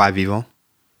they're at top 5 either.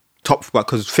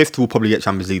 Because 5th will probably get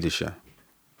Champions League this year.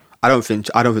 I don't think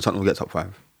Tottenham will get top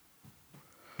 5.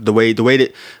 The way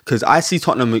that, because I see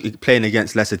Tottenham playing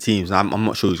against lesser teams, and I'm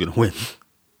not sure who's going to win.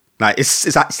 Like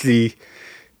it's actually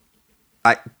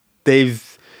like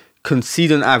they've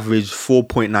conceded an average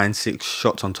 4.96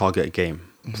 shots on target a game.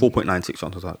 4.96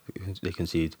 shots on target they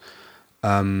concede.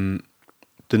 The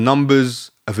numbers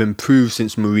have improved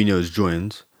since Mourinho has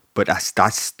joined, but that's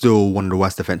still one of the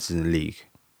worst defenses in the league.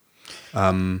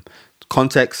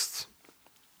 Context: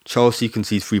 Chelsea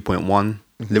concedes 3.1.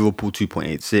 Liverpool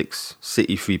 2.86,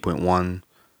 City 3.1,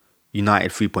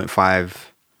 United 3.5,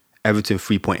 Everton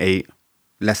 3.8,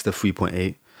 Leicester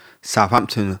 3.8.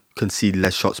 Southampton concede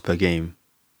less shots per game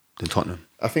than Tottenham.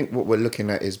 I think what we're looking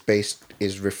at is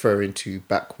referring to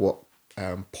back what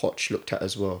Poch looked at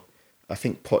as well. I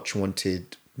think Poch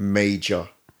wanted major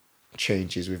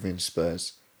changes within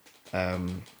Spurs.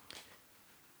 Some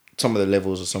of the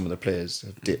levels of some of the players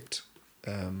have dipped.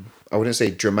 I wouldn't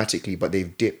say dramatically, but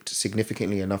they've dipped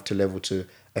significantly enough to level to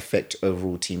affect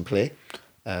overall team play.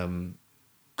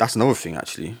 That's another thing,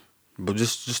 actually. But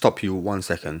just stop you 1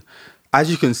 second.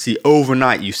 As you can see,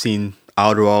 overnight, you've seen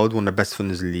Alderweireld, one of the best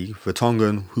defenders in the league.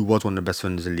 Vertonghen, who was one of the best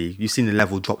defenders in the league. You've seen the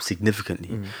level drop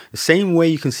significantly. The same way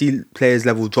you can see players'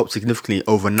 level drop significantly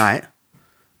overnight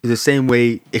is the same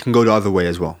way it can go the other way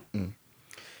as well.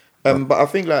 But I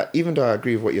think, like, even though I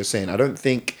agree with what you're saying, I don't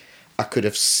think I could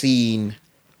have seen.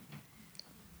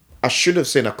 I should have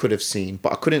seen. I could have seen,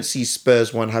 but I couldn't see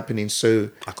Spurs one happening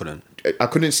so. I couldn't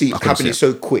see it happening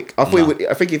so quick. I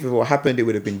think if it were happened, it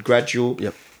would have been gradual.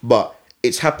 Yep. But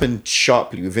it's happened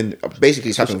sharply within. Basically,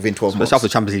 it's happened within 12 months. It's after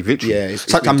Champions League victory. Yeah, it's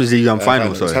Champions League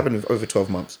final. Sorry, it's happened over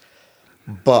 12 months.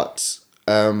 But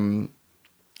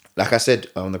like I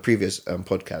said on the previous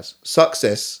podcast,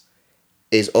 success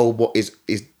is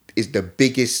the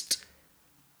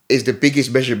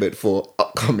biggest measurement for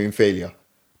upcoming failure,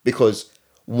 because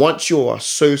once you are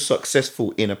so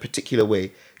successful in a particular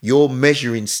way, your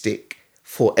measuring stick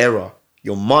for error,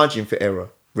 your margin for error,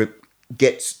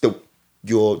 gets the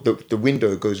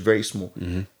window goes very small.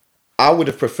 I would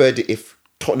have preferred it if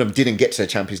Tottenham didn't get to the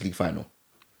Champions League final.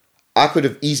 I could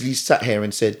have easily sat here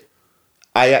and said,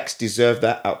 Ajax deserved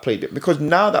that, outplayed it. Because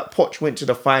now that Poch went to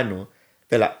the final,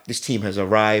 they're like, this team has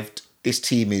arrived. This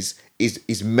team is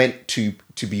meant to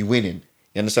be winning.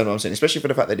 You understand what I'm saying? Especially for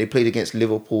the fact that they played against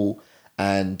Liverpool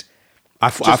and I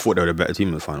thought they were the better team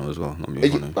in the final as well. Not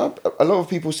being funny. a lot of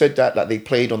people said that like they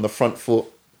played on the front foot.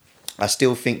 I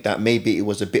still think that maybe it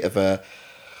was a bit of a,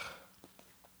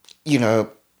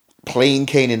 playing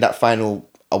Kane in that final.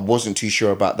 I wasn't too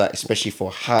sure about that, especially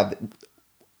for how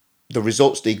the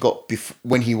results they got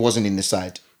when he wasn't in the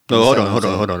side. No,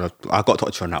 hold on. I got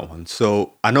touched on that one.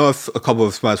 So I know a couple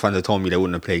of Spurs fans have told me they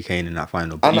wouldn't have played Kane in that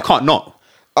final, but you can't not.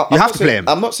 You have to play him.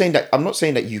 I'm not saying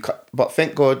that you can't, but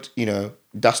thank God,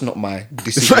 that's not my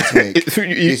decision to make.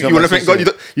 You want to thank God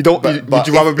you don't. Would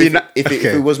you rather be in that? If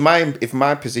it was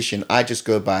my position, I just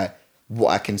go by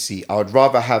what I can see. I would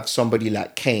rather have somebody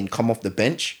like Kane come off the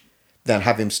bench than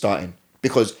have him starting,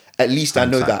 because at least I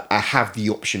know that I have the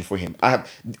option for him.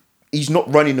 He's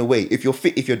not running away. If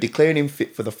you're declaring him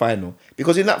fit for the final,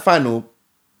 because in that final,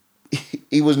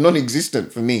 he was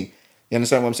non-existent for me. You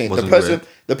understand what I'm saying?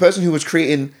 The person who was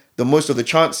creating the most of the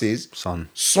chances, Son.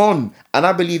 And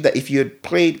I believe that if you had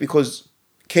played, because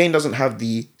Kane doesn't have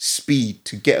the speed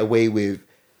to get away with,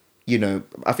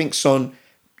 I think Son,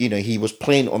 he was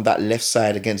playing on that left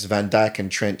side against Van Dijk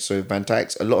and Trent. So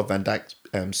a lot of Van Dijk's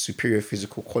superior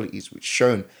physical qualities, which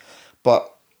shown. But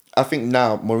I think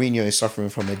now Mourinho is suffering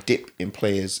from a dip in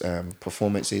players'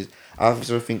 performances. I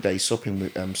also think that he's stopping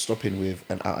with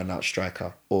an out-and-out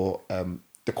striker, or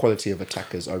the quality of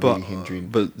attackers are really hindering.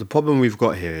 But the problem we've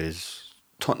got here is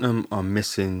Tottenham are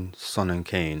missing Son and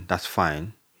Kane. That's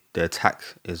fine. The attack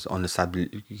is on the side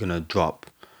going to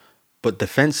drop. But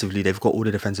defensively, they've got all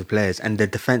the defensive players, and their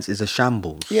defense is a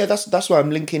shambles. Yeah, that's why I'm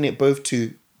linking it both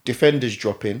to defenders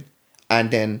dropping,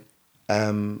 and then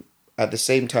at the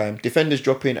same time, defenders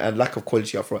dropping and lack of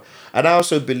quality up front. And I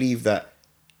also believe that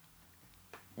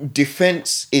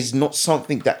defense is not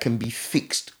something that can be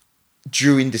fixed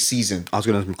during the season. I was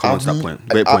going to comment on that point.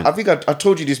 Great point. I think I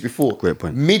told you this before. Great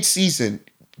point. Mid-season,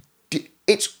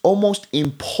 it's almost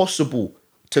impossible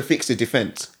to fix the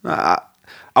defense.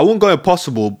 I won't go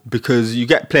impossible, because you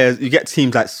get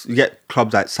teams you get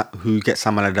clubs who get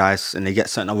Sam Allardyce, and they get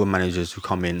certain other managers who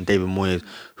come in, David Moyes,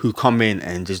 who come in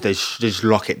and they just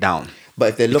lock it down. But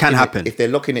if they're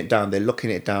locking it down, they're locking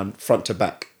it down front to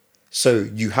back. So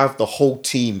you have the whole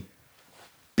team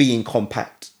being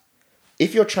compact.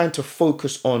 If you're trying to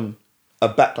focus on a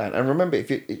backline, and remember, if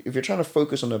you're trying to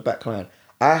focus on a backline,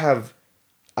 I have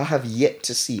yet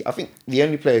to see. I think the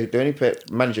only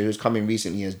manager who's come in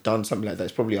recently has done something like that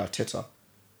is probably Arteta.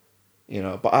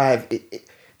 But I have,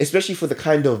 especially for the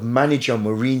kind of manager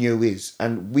Mourinho is,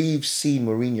 and we've seen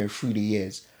Mourinho through the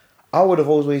years. I would have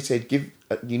always said,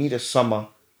 you need a summer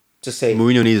to say.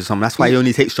 Mourinho needs a summer. That's why he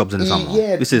only takes jobs in the summer.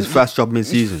 Yeah, this is his first job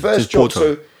mid-season. First job.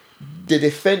 So the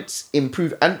defense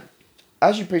improved, and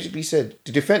as you basically said,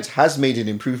 the defense has made an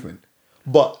improvement,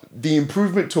 but the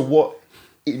improvement to what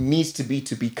it needs to be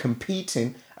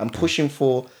competing and pushing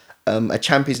for a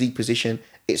Champions League position,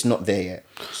 it's not there yet.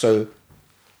 So,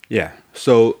 yeah.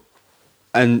 So,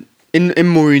 and in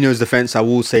Mourinho's defense, I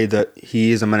will say that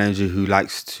he is a manager who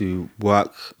likes to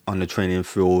work on the training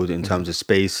field in terms of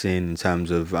spacing, in terms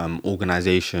of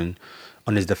organisation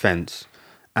on his defense.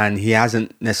 And he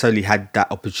hasn't necessarily had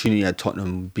that opportunity at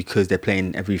Tottenham, because they're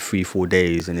playing every 3-4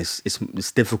 days, and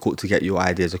it's difficult to get your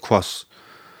ideas across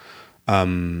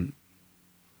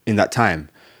in that time.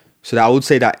 So that I would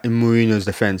say that in Mourinho's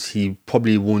defense, he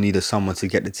probably will need a summer to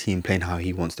get the team playing how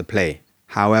he wants to play.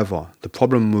 However, the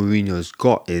problem Mourinho's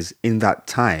got is, in that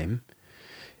time,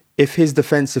 if his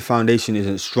defensive foundation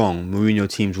isn't strong, Mourinho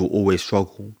teams will always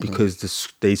struggle, because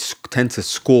they tend to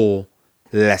score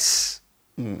less.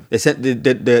 They said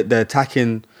the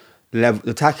attacking level,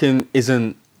 the attacking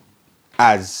isn't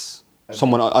as good as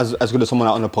someone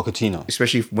out on a Pochettino,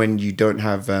 especially when you don't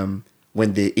have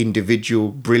when the individual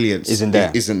brilliance isn't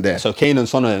there. So Kane and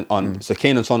Son aren't. So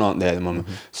Kane and Son aren't there at the moment.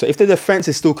 So if the defense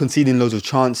is still conceding loads of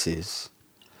chances,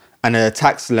 and the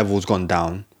attacks level's gone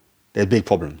down, there's big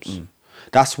problems.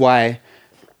 That's why,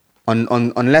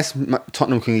 unless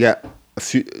Tottenham can get a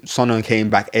few Son and Kane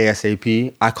back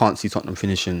ASAP, I can't see Tottenham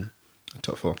finishing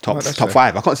top 4, top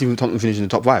 5. I can't see Tottenham finishing in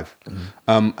the top 5.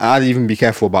 I'd even be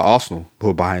careful about Arsenal, who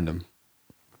are behind them.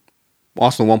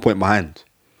 Arsenal 1 point behind.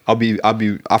 I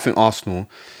think Arsenal.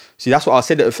 See, that's what I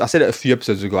said it a few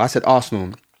episodes ago. I said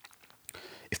Arsenal,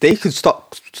 if they could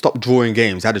stop drawing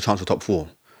games, they had a chance for top 4.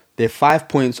 They're 5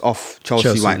 points off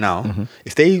Chelsea right now.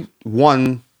 If they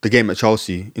won the game at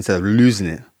Chelsea instead of losing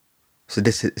it, so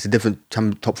it's a different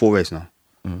top 4 race now.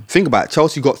 Think about it.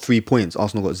 Chelsea got 3 points.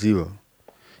 Arsenal got 0.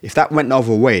 If that went the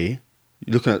other way,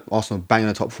 You're looking at Arsenal banging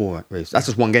the top 4 race. That's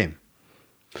just one game.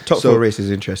 Top 4 race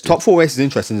is interesting. Top 4 race is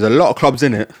interesting. There's a lot of clubs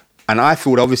in it. And I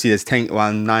thought obviously there's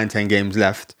around 9-10 games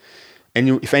left.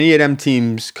 And if any of them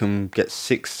teams can get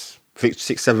 6,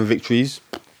 7 victories,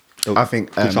 I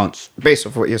think good chance. Based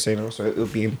off what you're saying, also it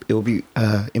will be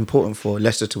important for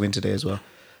Leicester to win today as well,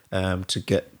 to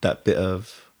get that bit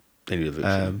of they need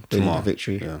a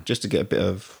victory, Yeah. just to get a bit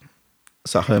of.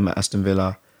 It's at home at Aston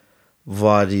Villa.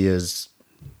 Vardy has,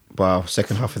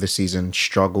 second half of the season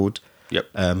struggled.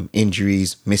 Yep.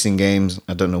 Injuries, missing games.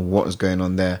 I don't know what is going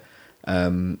on there.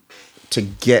 To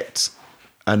get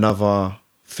another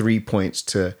 3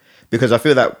 points because I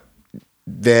feel that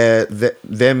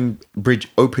them bridge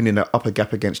opening an upper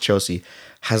gap against Chelsea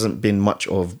hasn't been much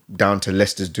of down to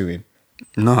Leicester's doing.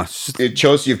 No, it's just,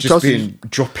 Chelsea have been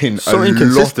dropping so a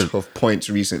inconsistent. lot of points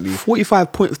recently.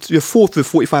 45 points. You're fourth with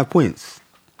 45 points.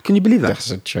 Can you believe that? That's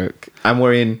a joke. And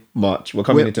we're in March. We're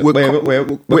coming into.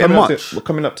 We're in March. We're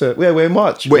coming up to. We're in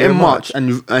March. We're in March,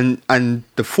 and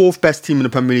the fourth best team in the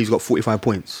Premier League's got 45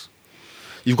 points.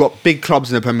 You've got big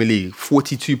clubs in the Premier League,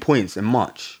 42 points in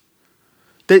March.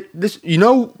 You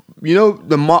know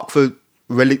the mark for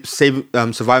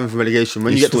surviving from relegation.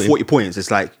 When you get to 40 points, it's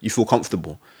like you feel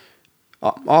comfortable.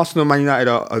 Arsenal, Man United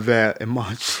are there in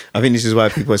March. I think this is why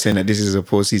people are saying that this is a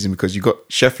poor season, because you got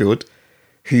Sheffield,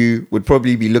 who would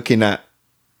probably be looking at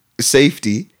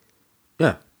safety.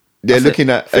 Yeah, they're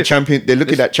looking at a champion. They're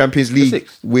looking at Champions League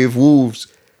with Wolves.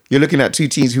 You're looking at two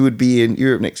teams who would be in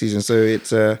Europe next season. So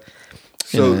it's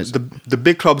the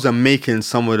big clubs are making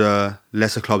some of the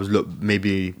lesser clubs look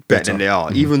maybe better than they are.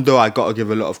 Mm-hmm. Even though I got to give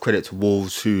a lot of credit to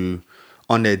Wolves, who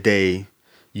on their day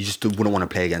you just wouldn't want to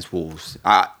play against Wolves.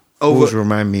 Wolves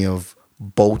remind me of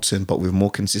Bolton, but with more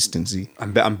consistency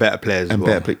and better players. And as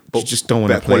well. better you just don't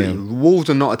want to play them. Wolves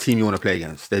are not a team you want to play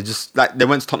against. They're just like, they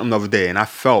went to Tottenham the other day, and I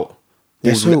thought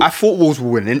Wolves would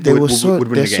win. Would win the game.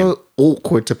 They're so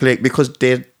awkward to play because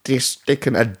they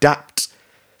can adapt.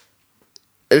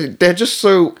 They're just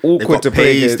so awkward to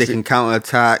play against. They can counter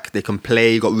attack. They can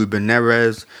play. You got Ruben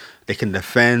Neves. They can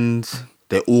defend.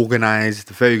 They're organised.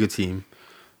 They're a very good team,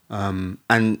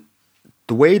 and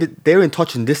the way that they're in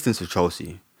touch and distance with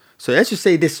Chelsea. So let's just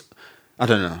say this. I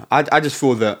don't know. I just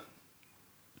feel that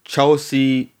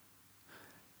Chelsea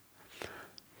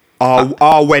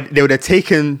where they would have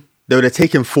taken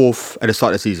fourth at the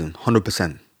start of the season,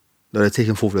 100%. They would have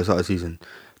taken fourth at the start of the season,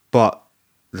 but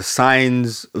the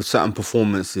signs of certain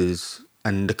performances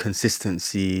and the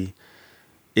consistency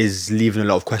is leaving a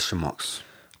lot of question marks.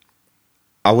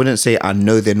 I wouldn't say I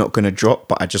know they're not going to drop,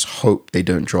 but I just hope they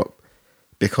don't drop,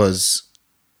 because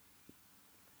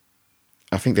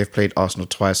I think they've played Arsenal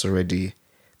twice already.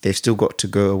 They've still got to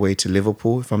go away to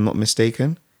Liverpool, if I'm not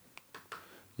mistaken.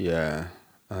 Yeah.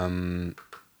 They've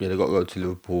got to go to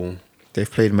Liverpool.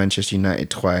 They've played Manchester United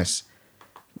twice.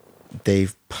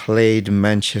 They've played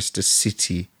Manchester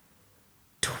City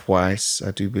twice,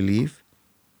 I do believe.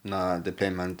 Nah, they're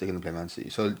going to play Man City.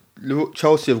 So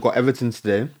Chelsea have got Everton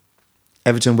today.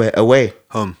 Everton where? Away?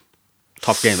 Home.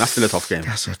 Tough game. That's still a tough game.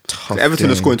 That's a tough Everton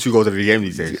game. are scoring 2 goals every game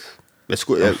these days. They're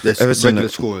regular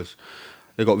scorers.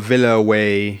 They got Villa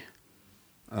away,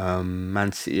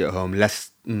 Man City at home.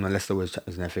 Leicester was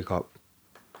in the FA Cup.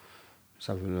 Let's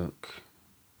have a look.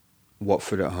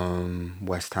 Watford at home.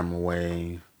 West Ham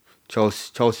away.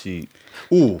 Chelsea.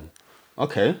 Ooh,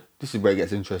 okay. This is where it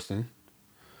gets interesting.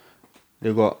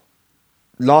 They've got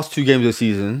last 2 games of the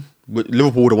season.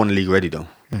 Liverpool would have won the league already though.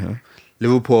 Mm-hmm.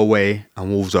 Liverpool away and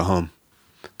Wolves at home.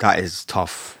 That is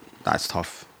tough. That's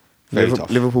tough. Very tough.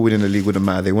 Liverpool winning the league wouldn't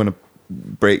matter. They want to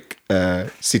break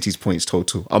City's points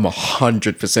total. I'm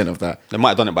 100% of that. They might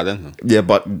have done it by then though. Yeah,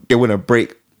 but they want to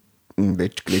break. They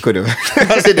could have.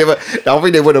 I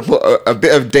think they would have put a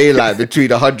bit of daylight between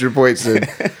 100 points and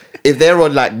if they're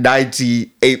on like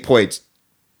 98 points,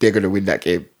 they're gonna win that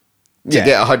game to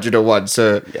get 101.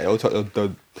 So yeah,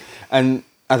 they'll, and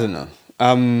I don't know.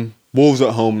 Wolves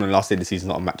at home on the last day of the season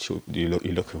is not a match you're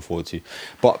looking forward to.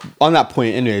 But on that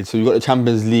point, anyway, so we've got the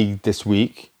Champions League this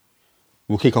week.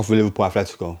 We'll kick off with Liverpool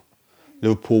Atletico.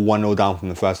 Liverpool 1-0 down from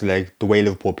the first leg. The way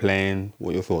Liverpool playing,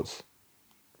 what are your thoughts?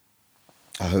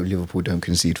 I hope Liverpool don't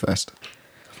concede first.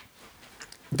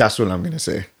 That's all I'm going to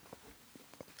say.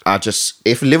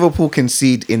 If Liverpool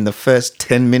concede in the first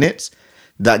 10 minutes,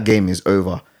 that game is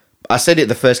over. I said it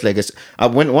the first leg.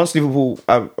 Once Liverpool,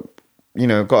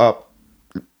 got up,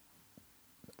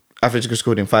 Atletico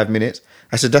scored in 5 minutes.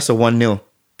 I said that's a 1-0.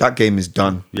 That game is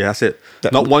done. Yeah, that's it.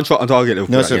 Not one shot on target.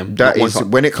 Liverpool, no, so that is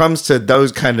when it comes to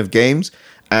those kind of games.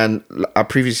 And I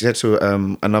previously said to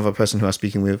another person who I was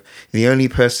speaking with, the only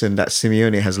person that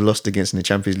Simeone has lost against in the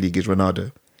Champions League is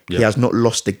Ronaldo. Yeah. He has not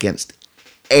lost against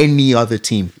any other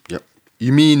team. Yep.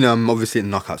 You mean obviously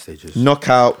in knockout stages?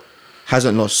 Knockout,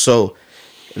 hasn't lost. So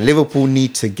Liverpool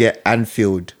need to get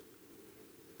Anfield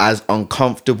as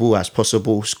uncomfortable as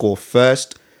possible. Score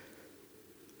first.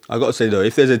 I got to say though,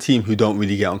 if there's a team who don't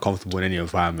really get uncomfortable in any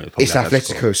environment, It's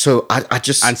Atletico. So I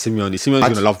just and Simeone's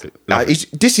gonna love it.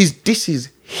 This is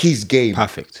his game.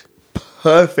 Perfect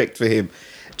For him.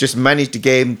 Just manage the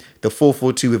game. The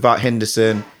 4-4-2 without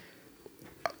Henderson.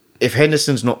 If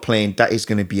Henderson's not playing, that is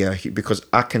going to be because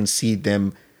I can see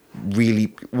them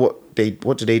really. What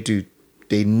do they do?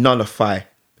 They nullify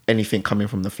anything coming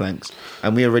from the flanks,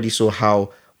 and we already saw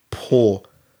how poor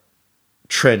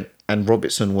Trent and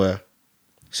Robertson were.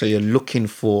 So you're looking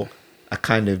for a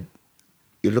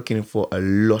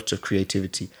lot of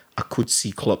creativity. I could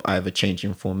see Klopp either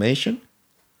changing formation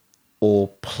or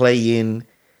playing.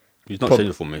 He's not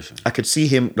changing formation. I could see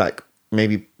him like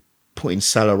maybe putting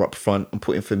Salah up front and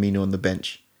putting Firmino on the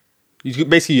bench.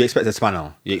 Basically, you expect a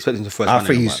spanner. You expect him to throw a spanner. I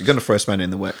think he's going to throw a spanner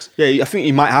in the works. Yeah, I think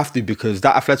he might have to because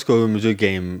that Atletico Madrid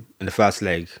game in the first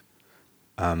leg,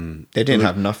 they didn't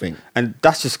have nothing, and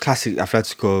that's just classic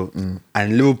Atletico.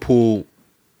 And Liverpool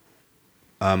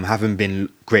haven't been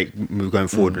great going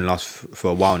forward in the last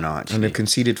for a while now. Actually, and they've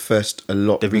conceded first a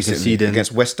lot. They've recently conceded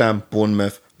against West Ham,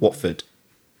 Bournemouth, Watford.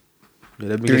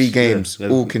 Yeah, 3 games,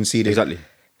 all conceded. Exactly.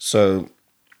 So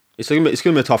it's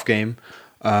gonna be a tough game.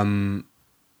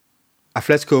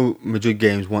 Atletico Madrid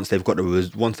games once they've got the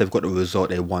result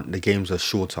they want, the games are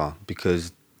shorter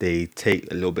because they take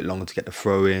a little bit longer to get the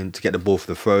throw in, to get the ball for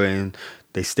the throw in.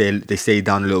 They stay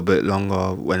down a little bit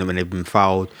longer when they've been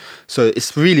fouled. So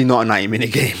it's really not a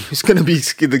 90-minute game.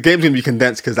 The game's gonna be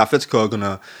condensed because Atletico are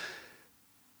gonna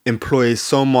employ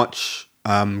so much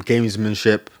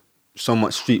gamesmanship, so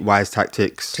much streetwise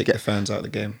tactics to get the fans out of the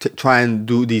game. To try and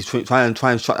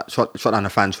shut down the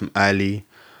fans from early.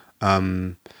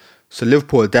 So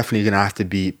Liverpool are definitely going to have to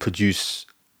produce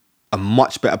a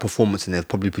much better performance than they've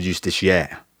probably produced this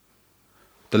year.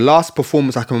 The last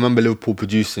performance I can remember Liverpool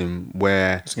producing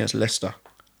where... It's against Leicester.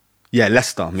 Yeah,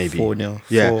 Leicester, maybe. 4-0.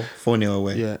 Yeah. 4-0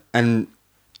 away. Yeah. And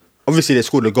obviously they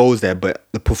scored the goals there, but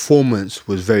the performance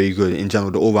was very good in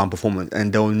general, the all-round performance.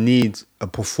 And they'll need a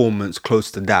performance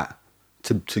close to that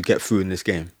to get through in this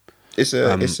game. It's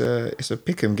a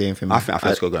pick 'em game for me. I think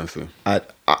Atletico going through.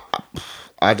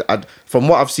 From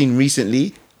what I've seen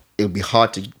recently, it would be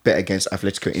hard to bet against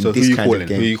Atletico in this kind of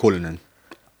game. Who are you calling then?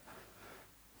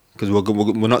 Because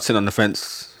we're not sitting on the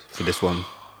fence for this one.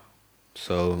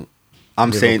 So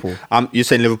I'm Liverpool. saying you're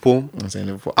saying Liverpool. I'm saying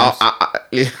Liverpool.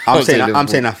 I'm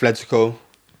saying Atletico.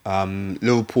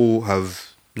 Liverpool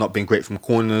have not been great from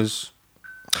corners.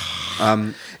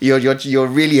 You're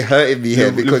really hurting me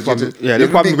here because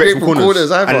Liverpool have been great from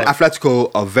corners and Atletico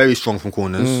are very strong from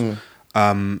corners.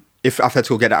 If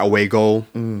Atletico get that away goal,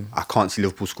 I can't see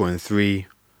Liverpool scoring 3.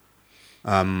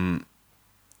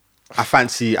 I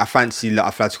fancy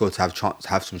Atletico to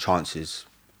have some chances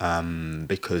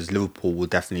because Liverpool will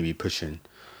definitely be pushing.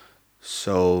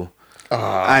 So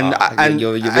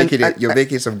you're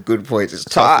making some good points. It's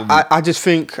tough. I just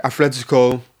think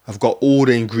Atletico have got all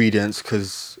the ingredients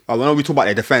because I know we talk about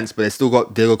their defense, but they still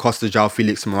got Diego Costa, João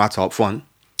Felix, and Morata up front.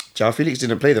 João Felix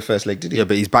didn't play the first leg, did he? Yeah,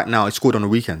 but he's back now. He scored on the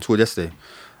weekend. Scored yesterday.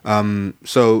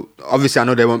 So obviously I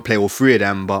know they won't play all 3 of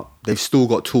them, but they've still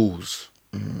got tools.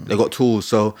 They've got tools,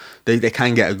 so they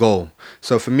can get a goal.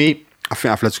 So for me, I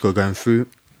think Atletico are going through.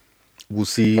 We'll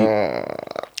see. You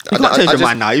can't change your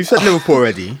mind now. You've said Liverpool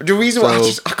already. The reason why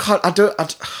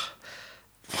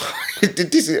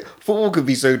football could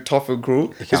be so tough and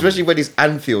cruel, especially when it's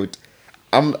Anfield.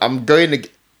 I'm going to.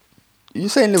 You're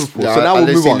saying Liverpool, Yeah, so now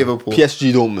we'll move on. Liverpool.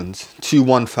 PSG Dortmund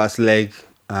 2-1 first leg.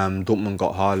 Dortmund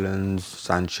got Haaland,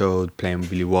 Sancho playing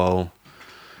really well.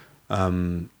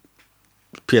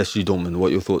 PSG Dortmund, what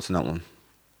are your thoughts on that one?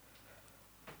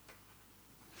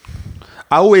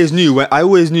 I always knew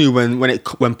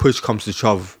when push comes to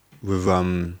shove with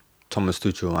Thomas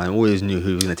Tuchel, I always knew who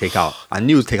he was going to take out. I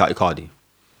knew he would take out Icardi.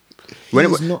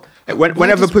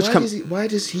 Whenever push comes, why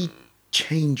does he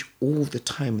change all the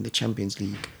time in the Champions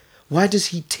League? Why does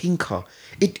he tinker?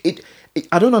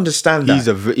 I don't understand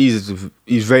that.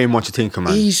 He's very much a tinker,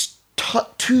 man. He's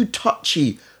too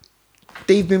touchy.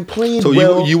 They've been playing so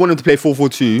well. You want him to play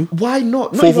 4-4-2? Why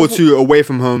not? 4-4-2 away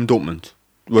from home Dortmund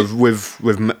with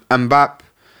Mbappe,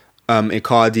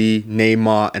 Icardi,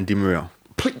 Neymar, and Di Maria.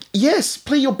 Play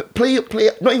your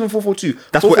not even 4-4-2.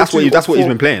 That's what he's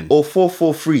been playing. Or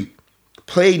 4-4-3.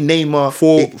 Play Neymar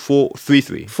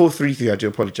 4-3-3. 4-3-3. I do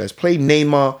apologize. Play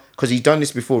Neymar because he's done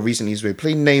this before recently.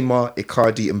 Play Neymar,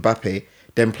 Icardi, Mbappe.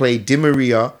 Then play Di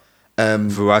Maria,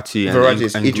 Verratti,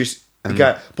 Idris.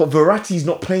 But Verratti's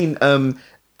not playing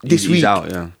this week. He's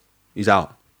out, yeah. He's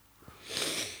out.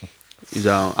 He's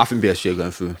out. I think PSG are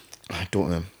going through.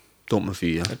 Dortmund for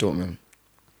you, yeah? Dortmund.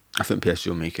 I think PSG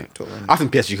will make it. Dortmund. I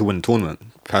think PSG could win the tournament,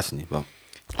 personally. But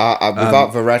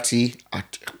without Verratti,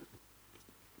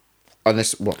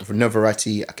 for no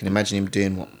Verratti, I can imagine him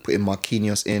putting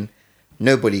Marquinhos in.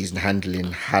 Nobody's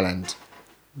handling Haaland.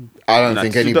 I don't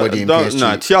think anybody in PSG.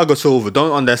 No, Thiago Silva.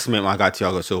 Don't underestimate my guy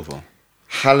Thiago Silva.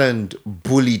 Haaland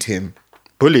bullied him.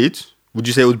 Bullied? Would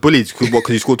you say it was bullied? Because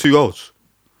he scored 2 goals.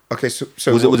 Okay, so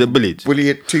was it bullied?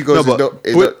 Bullied 2 goals.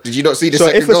 Did you not see the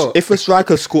second goal? If a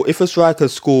striker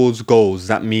scores goals,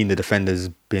 that mean the defender's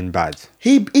been bad.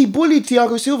 He bullied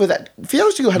Thiago Silva.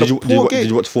 Thiago Silva had a poor game. Did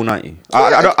you watch 490?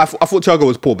 I thought Thiago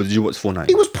was poor, but did you watch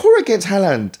 490? He was poor against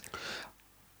Haaland.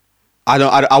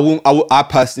 I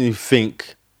personally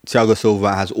think Thiago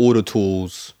Silva has all the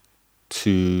tools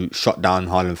to shut down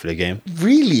Haaland for the game.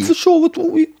 Really? For sure. We're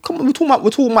talking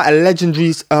about a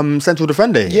legendary central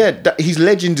defender here. Yeah, his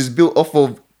legend is built off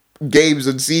of games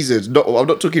and seasons. No, I'm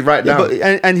not talking right now. But,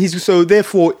 and he's so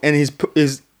therefore, and his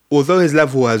although his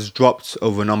level has dropped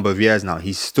over a number of years now,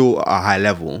 he's still at a high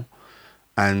level,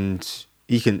 and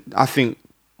he can. I think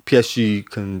PSG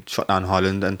can shut down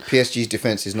Haaland, and PSG's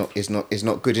defense is not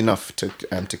good enough to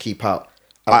keep out.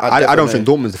 I don't think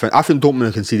Dortmund's defense. I think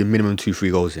Dortmund can see the minimum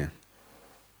 2-3 goals here.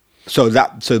 So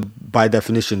by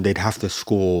definition, they'd have to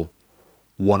score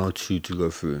 1 or 2 to go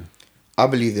through. I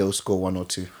believe they'll score 1 or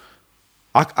 2.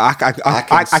 I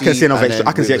can see enough extra.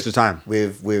 I can see extra time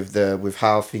with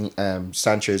how I think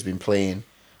Sancho's been playing.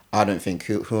 I don't think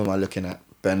who am I looking at?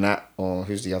 Bernat or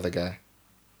who's the other guy?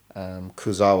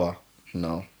 Kurzawa.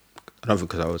 No, I don't think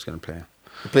Kurzawa was going to play.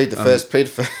 He played the first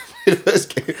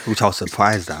game, which I was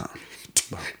surprised at.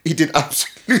 He did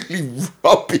absolutely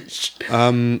rubbish.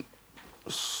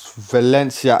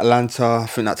 Valencia, Atlanta. I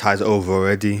think that ties it over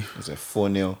already. Was it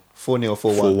 4-0? 4-0 or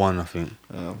 4-1? 4-1, I think.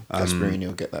 Gasperini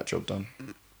will get that job done.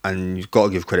 And you've got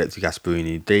to give credit to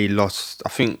Gasperini. They lost, I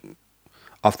think,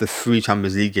 after 3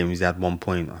 Champions League games, they had 1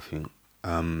 point, I think.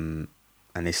 And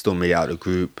they still made it out of the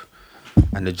group.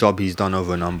 And the job he's done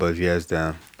over a number of years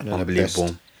there,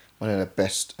 unbelievable. One of the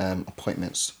best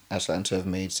appointments Atlanta have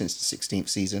made since the 16th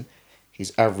season.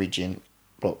 He's averaging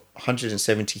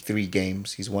 173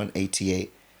 games. He's won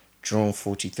 88, drawn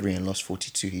 43 and lost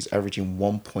 42. He's averaging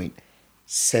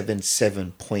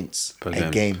 1.77 points a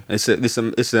game. It's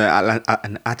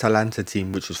an Atalanta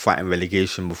team which was fighting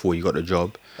relegation before he got the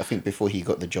job. I think before he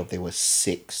got the job, they were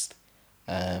 6th.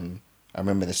 I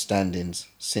remember the standings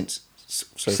since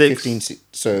 15.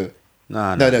 So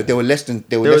no, they were less than.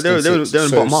 They were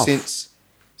bottom half.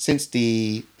 Since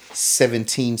the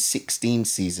 17-16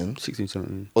 season,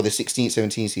 16-17, or the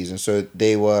 16-17 season. So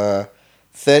they were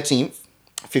 13th,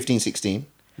 15-16.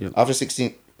 Yep. After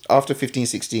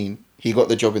 15-16, he got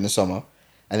the job in the summer,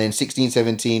 and then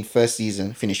 16-17 first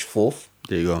season finished 4th.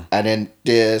 There you go. And then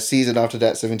the season after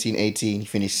that, 17-18, he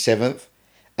finished 7th,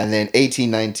 and then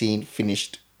 18-19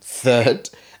 finished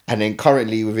 3rd, and then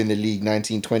currently within the league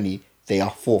 19-20 they are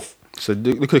 4th. So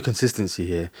look at the consistency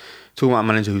here. Talking about a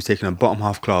manager who's taken a bottom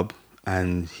half club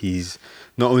and he's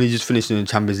not only just finished in the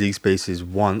Champions League spaces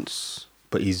once,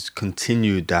 but he's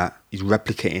continued that. He's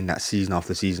replicating that season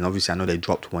after season. Obviously, I know they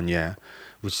dropped 1 year,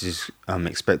 which is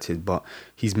expected, but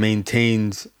he's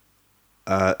maintained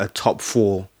a top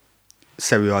 4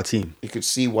 Serie A team. You could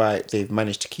see why they've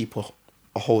managed to keep a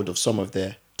hold of some of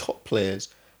their top players.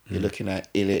 You're looking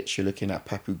at Illich, you're looking at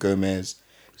Papu Gomez.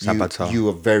 Zapata. You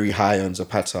were very high on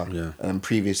Zapata. Yeah.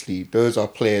 Previously, those are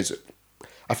players.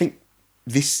 I think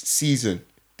this season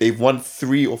they've won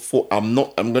 3 or 4. I'm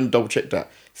going to double check that.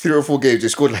 3 or 4 games, they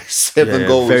scored like 7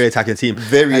 goals. Very attacking team.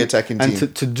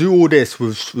 And to do all this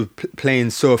with playing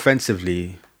so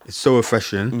offensively, it's so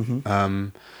refreshing. Mm-hmm.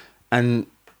 And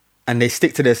they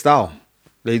stick to their style.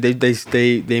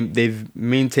 They've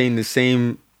maintained the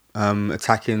same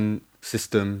attacking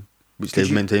system which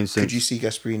they've maintained since. Could you see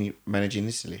Gasperini managing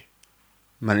Italy?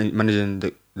 Managing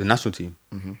the national team?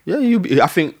 Mm-hmm. Yeah, I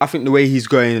think the way he's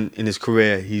going in his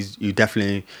career, you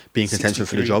definitely be in contention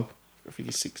for the job. I think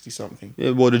he's 60 something.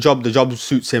 Yeah, well, the job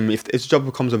suits him. If the job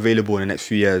becomes available in the next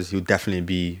few years, he'll definitely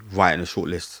be right in the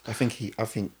shortlist. I think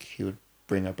he would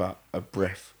bring about a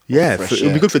breath. Yeah, it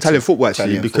would be good for Italian football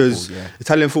actually, because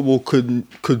Italian football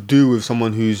could do with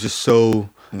someone who's just so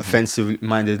offensive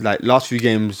minded. Like last few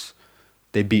games,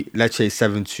 they beat Lecce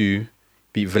 7-2,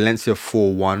 beat Valencia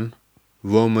 4-1,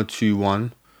 Roma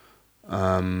 2-1.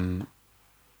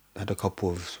 Had a couple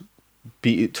of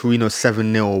beat Torino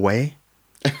 7-0 away.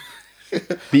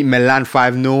 Beat Milan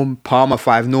 5-0, Parma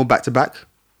 5-0 back to back.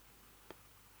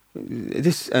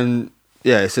 It's a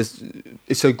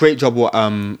great job what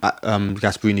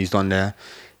Gasperini's done there.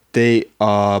 They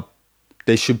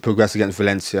should progress against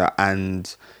Valencia,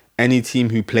 and any team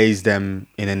who plays them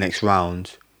in the next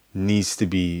round needs to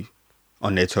be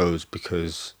on their toes,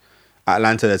 because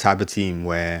Atlanta are the type of team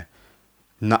where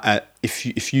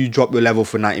if you drop your level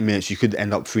for 90 minutes, you could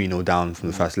end up 3-0 down from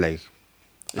the first leg.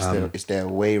 It's their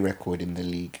away record in the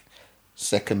league.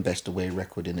 Second best away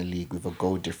record in the league, with a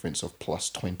goal difference of plus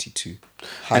 22.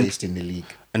 Highest in the league.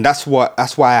 And that's why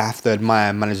I have to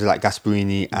admire managers like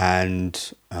Gasperini and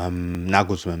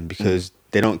Nagelsmann, because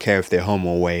they don't care if they're home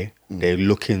or away. They're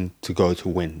looking to go to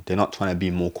win. They're not trying to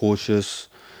be more cautious.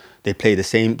 They play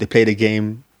the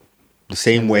game the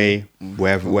same way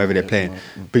wherever they're playing.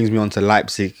 Brings me on to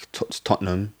Leipzig,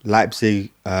 Tottenham. Leipzig,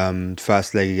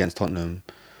 first leg against Tottenham,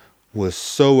 was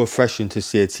so refreshing to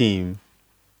see a team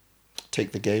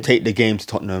take the game to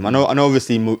Tottenham. I know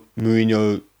obviously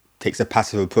Mourinho takes a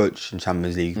passive approach in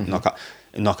Champions League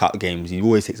knockout games. He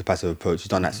always takes a passive approach. He's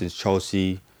done that since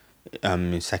Chelsea,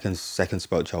 second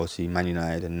spell Chelsea, Man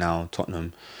United, and now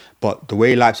Tottenham. But the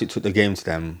way Leipzig took the game to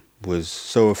them was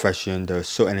so refreshing. They were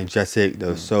so energetic. They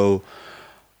were so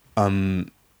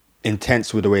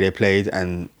intense with the way they played,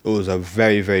 and it was a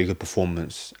very, very good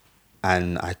performance.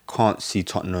 And I can't see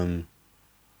Tottenham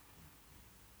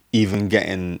even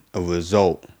getting a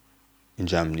result in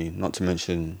Germany, not to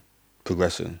mention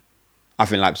progressing. I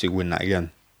think Leipzig win that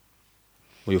again.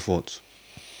 What are your thoughts?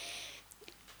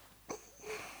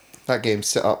 That game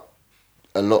set up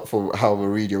a lot for how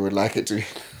Mourinho would like it to be.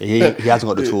 He hasn't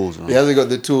got the tools. He hasn't got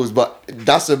the tools, but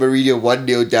that's a Mourinho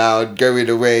 1-0 down, going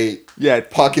away,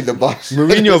 parking the bus.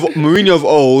 Mourinho of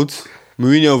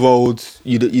old,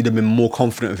 you'd have been more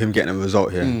confident of him getting a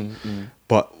result here.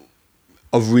 But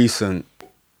of recent,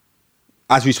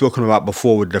 as we've spoken about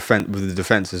before with the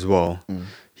defence as well,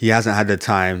 he hasn't had the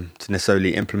time to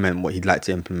necessarily implement what he'd like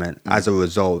to implement. As a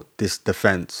result, this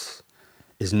defence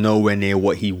is nowhere near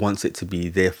what he wants it to be.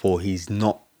 Therefore,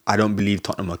 I don't believe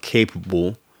Tottenham are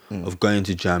capable of going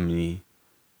to Germany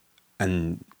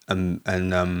and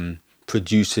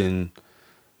producing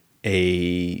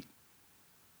a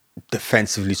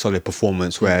defensively solid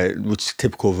performance which is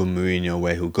typical of a Mourinho,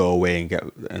 where he'll go away and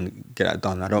get that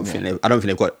done. I don't think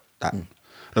they've got that.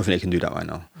 I don't think they can do that right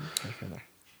now.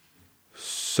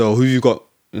 So who have you got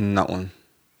in that one?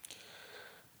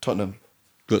 Tottenham.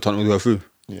 You got Tottenham to go through?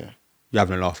 Yeah. You're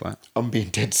having a laugh, right? I'm being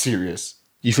dead serious.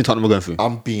 You think Tottenham are going through?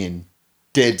 I'm being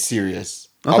dead serious.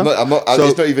 Okay. I'm not. So,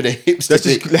 it's not even a hipster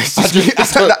thing.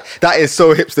 That is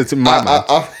so hipster to my mind.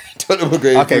 Tottenham are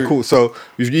going through. Okay, cool. So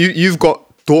you've got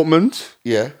Dortmund,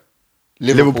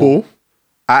 Liverpool,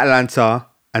 Atlanta,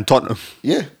 and Tottenham.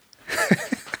 Yeah.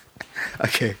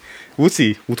 Okay. We'll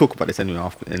see. We'll talk about this anyway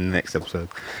in the next episode.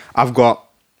 I've got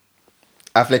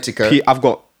Atletico. I've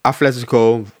got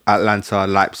Atletico, Atlanta,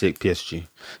 Leipzig, PSG.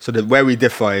 So where we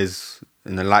differ is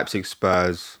in the Leipzig,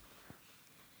 Spurs.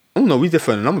 Oh no, we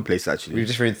differ in a number of places actually. We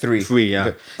differ in three.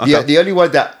 Yeah. Okay. The only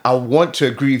one that I want to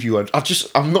agree with you on,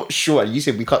 I'm not sure. You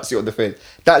said we can't see it on the fence.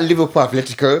 That Liverpool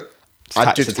Atletico,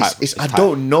 I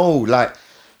don't know. Like,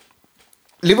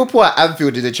 Liverpool at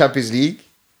Anfield in the Champions League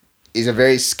is a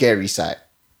very scary sight.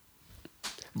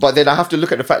 But then I have to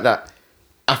look at the fact that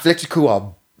Atletico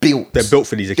are built. They're built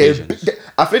for these occasions.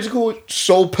 Atletico's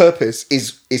sole purpose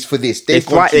is for this. They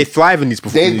thrive in these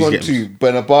performances. They've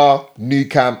gone to Bernabeu, Nou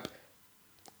Camp.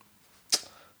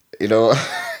 You know,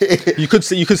 you could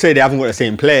say they haven't got the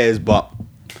same players, but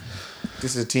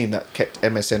this is a team that kept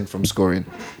MSN from scoring.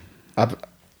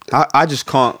 I just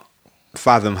can't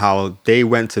fathom how they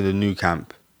went to the Nou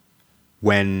Camp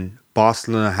when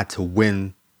Barcelona had to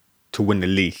win the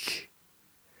league.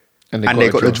 And they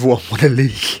got the draw for the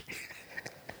league.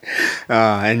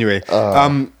 Anyway,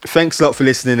 thanks a lot for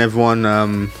listening, everyone.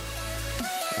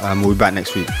 We'll be back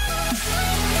next week.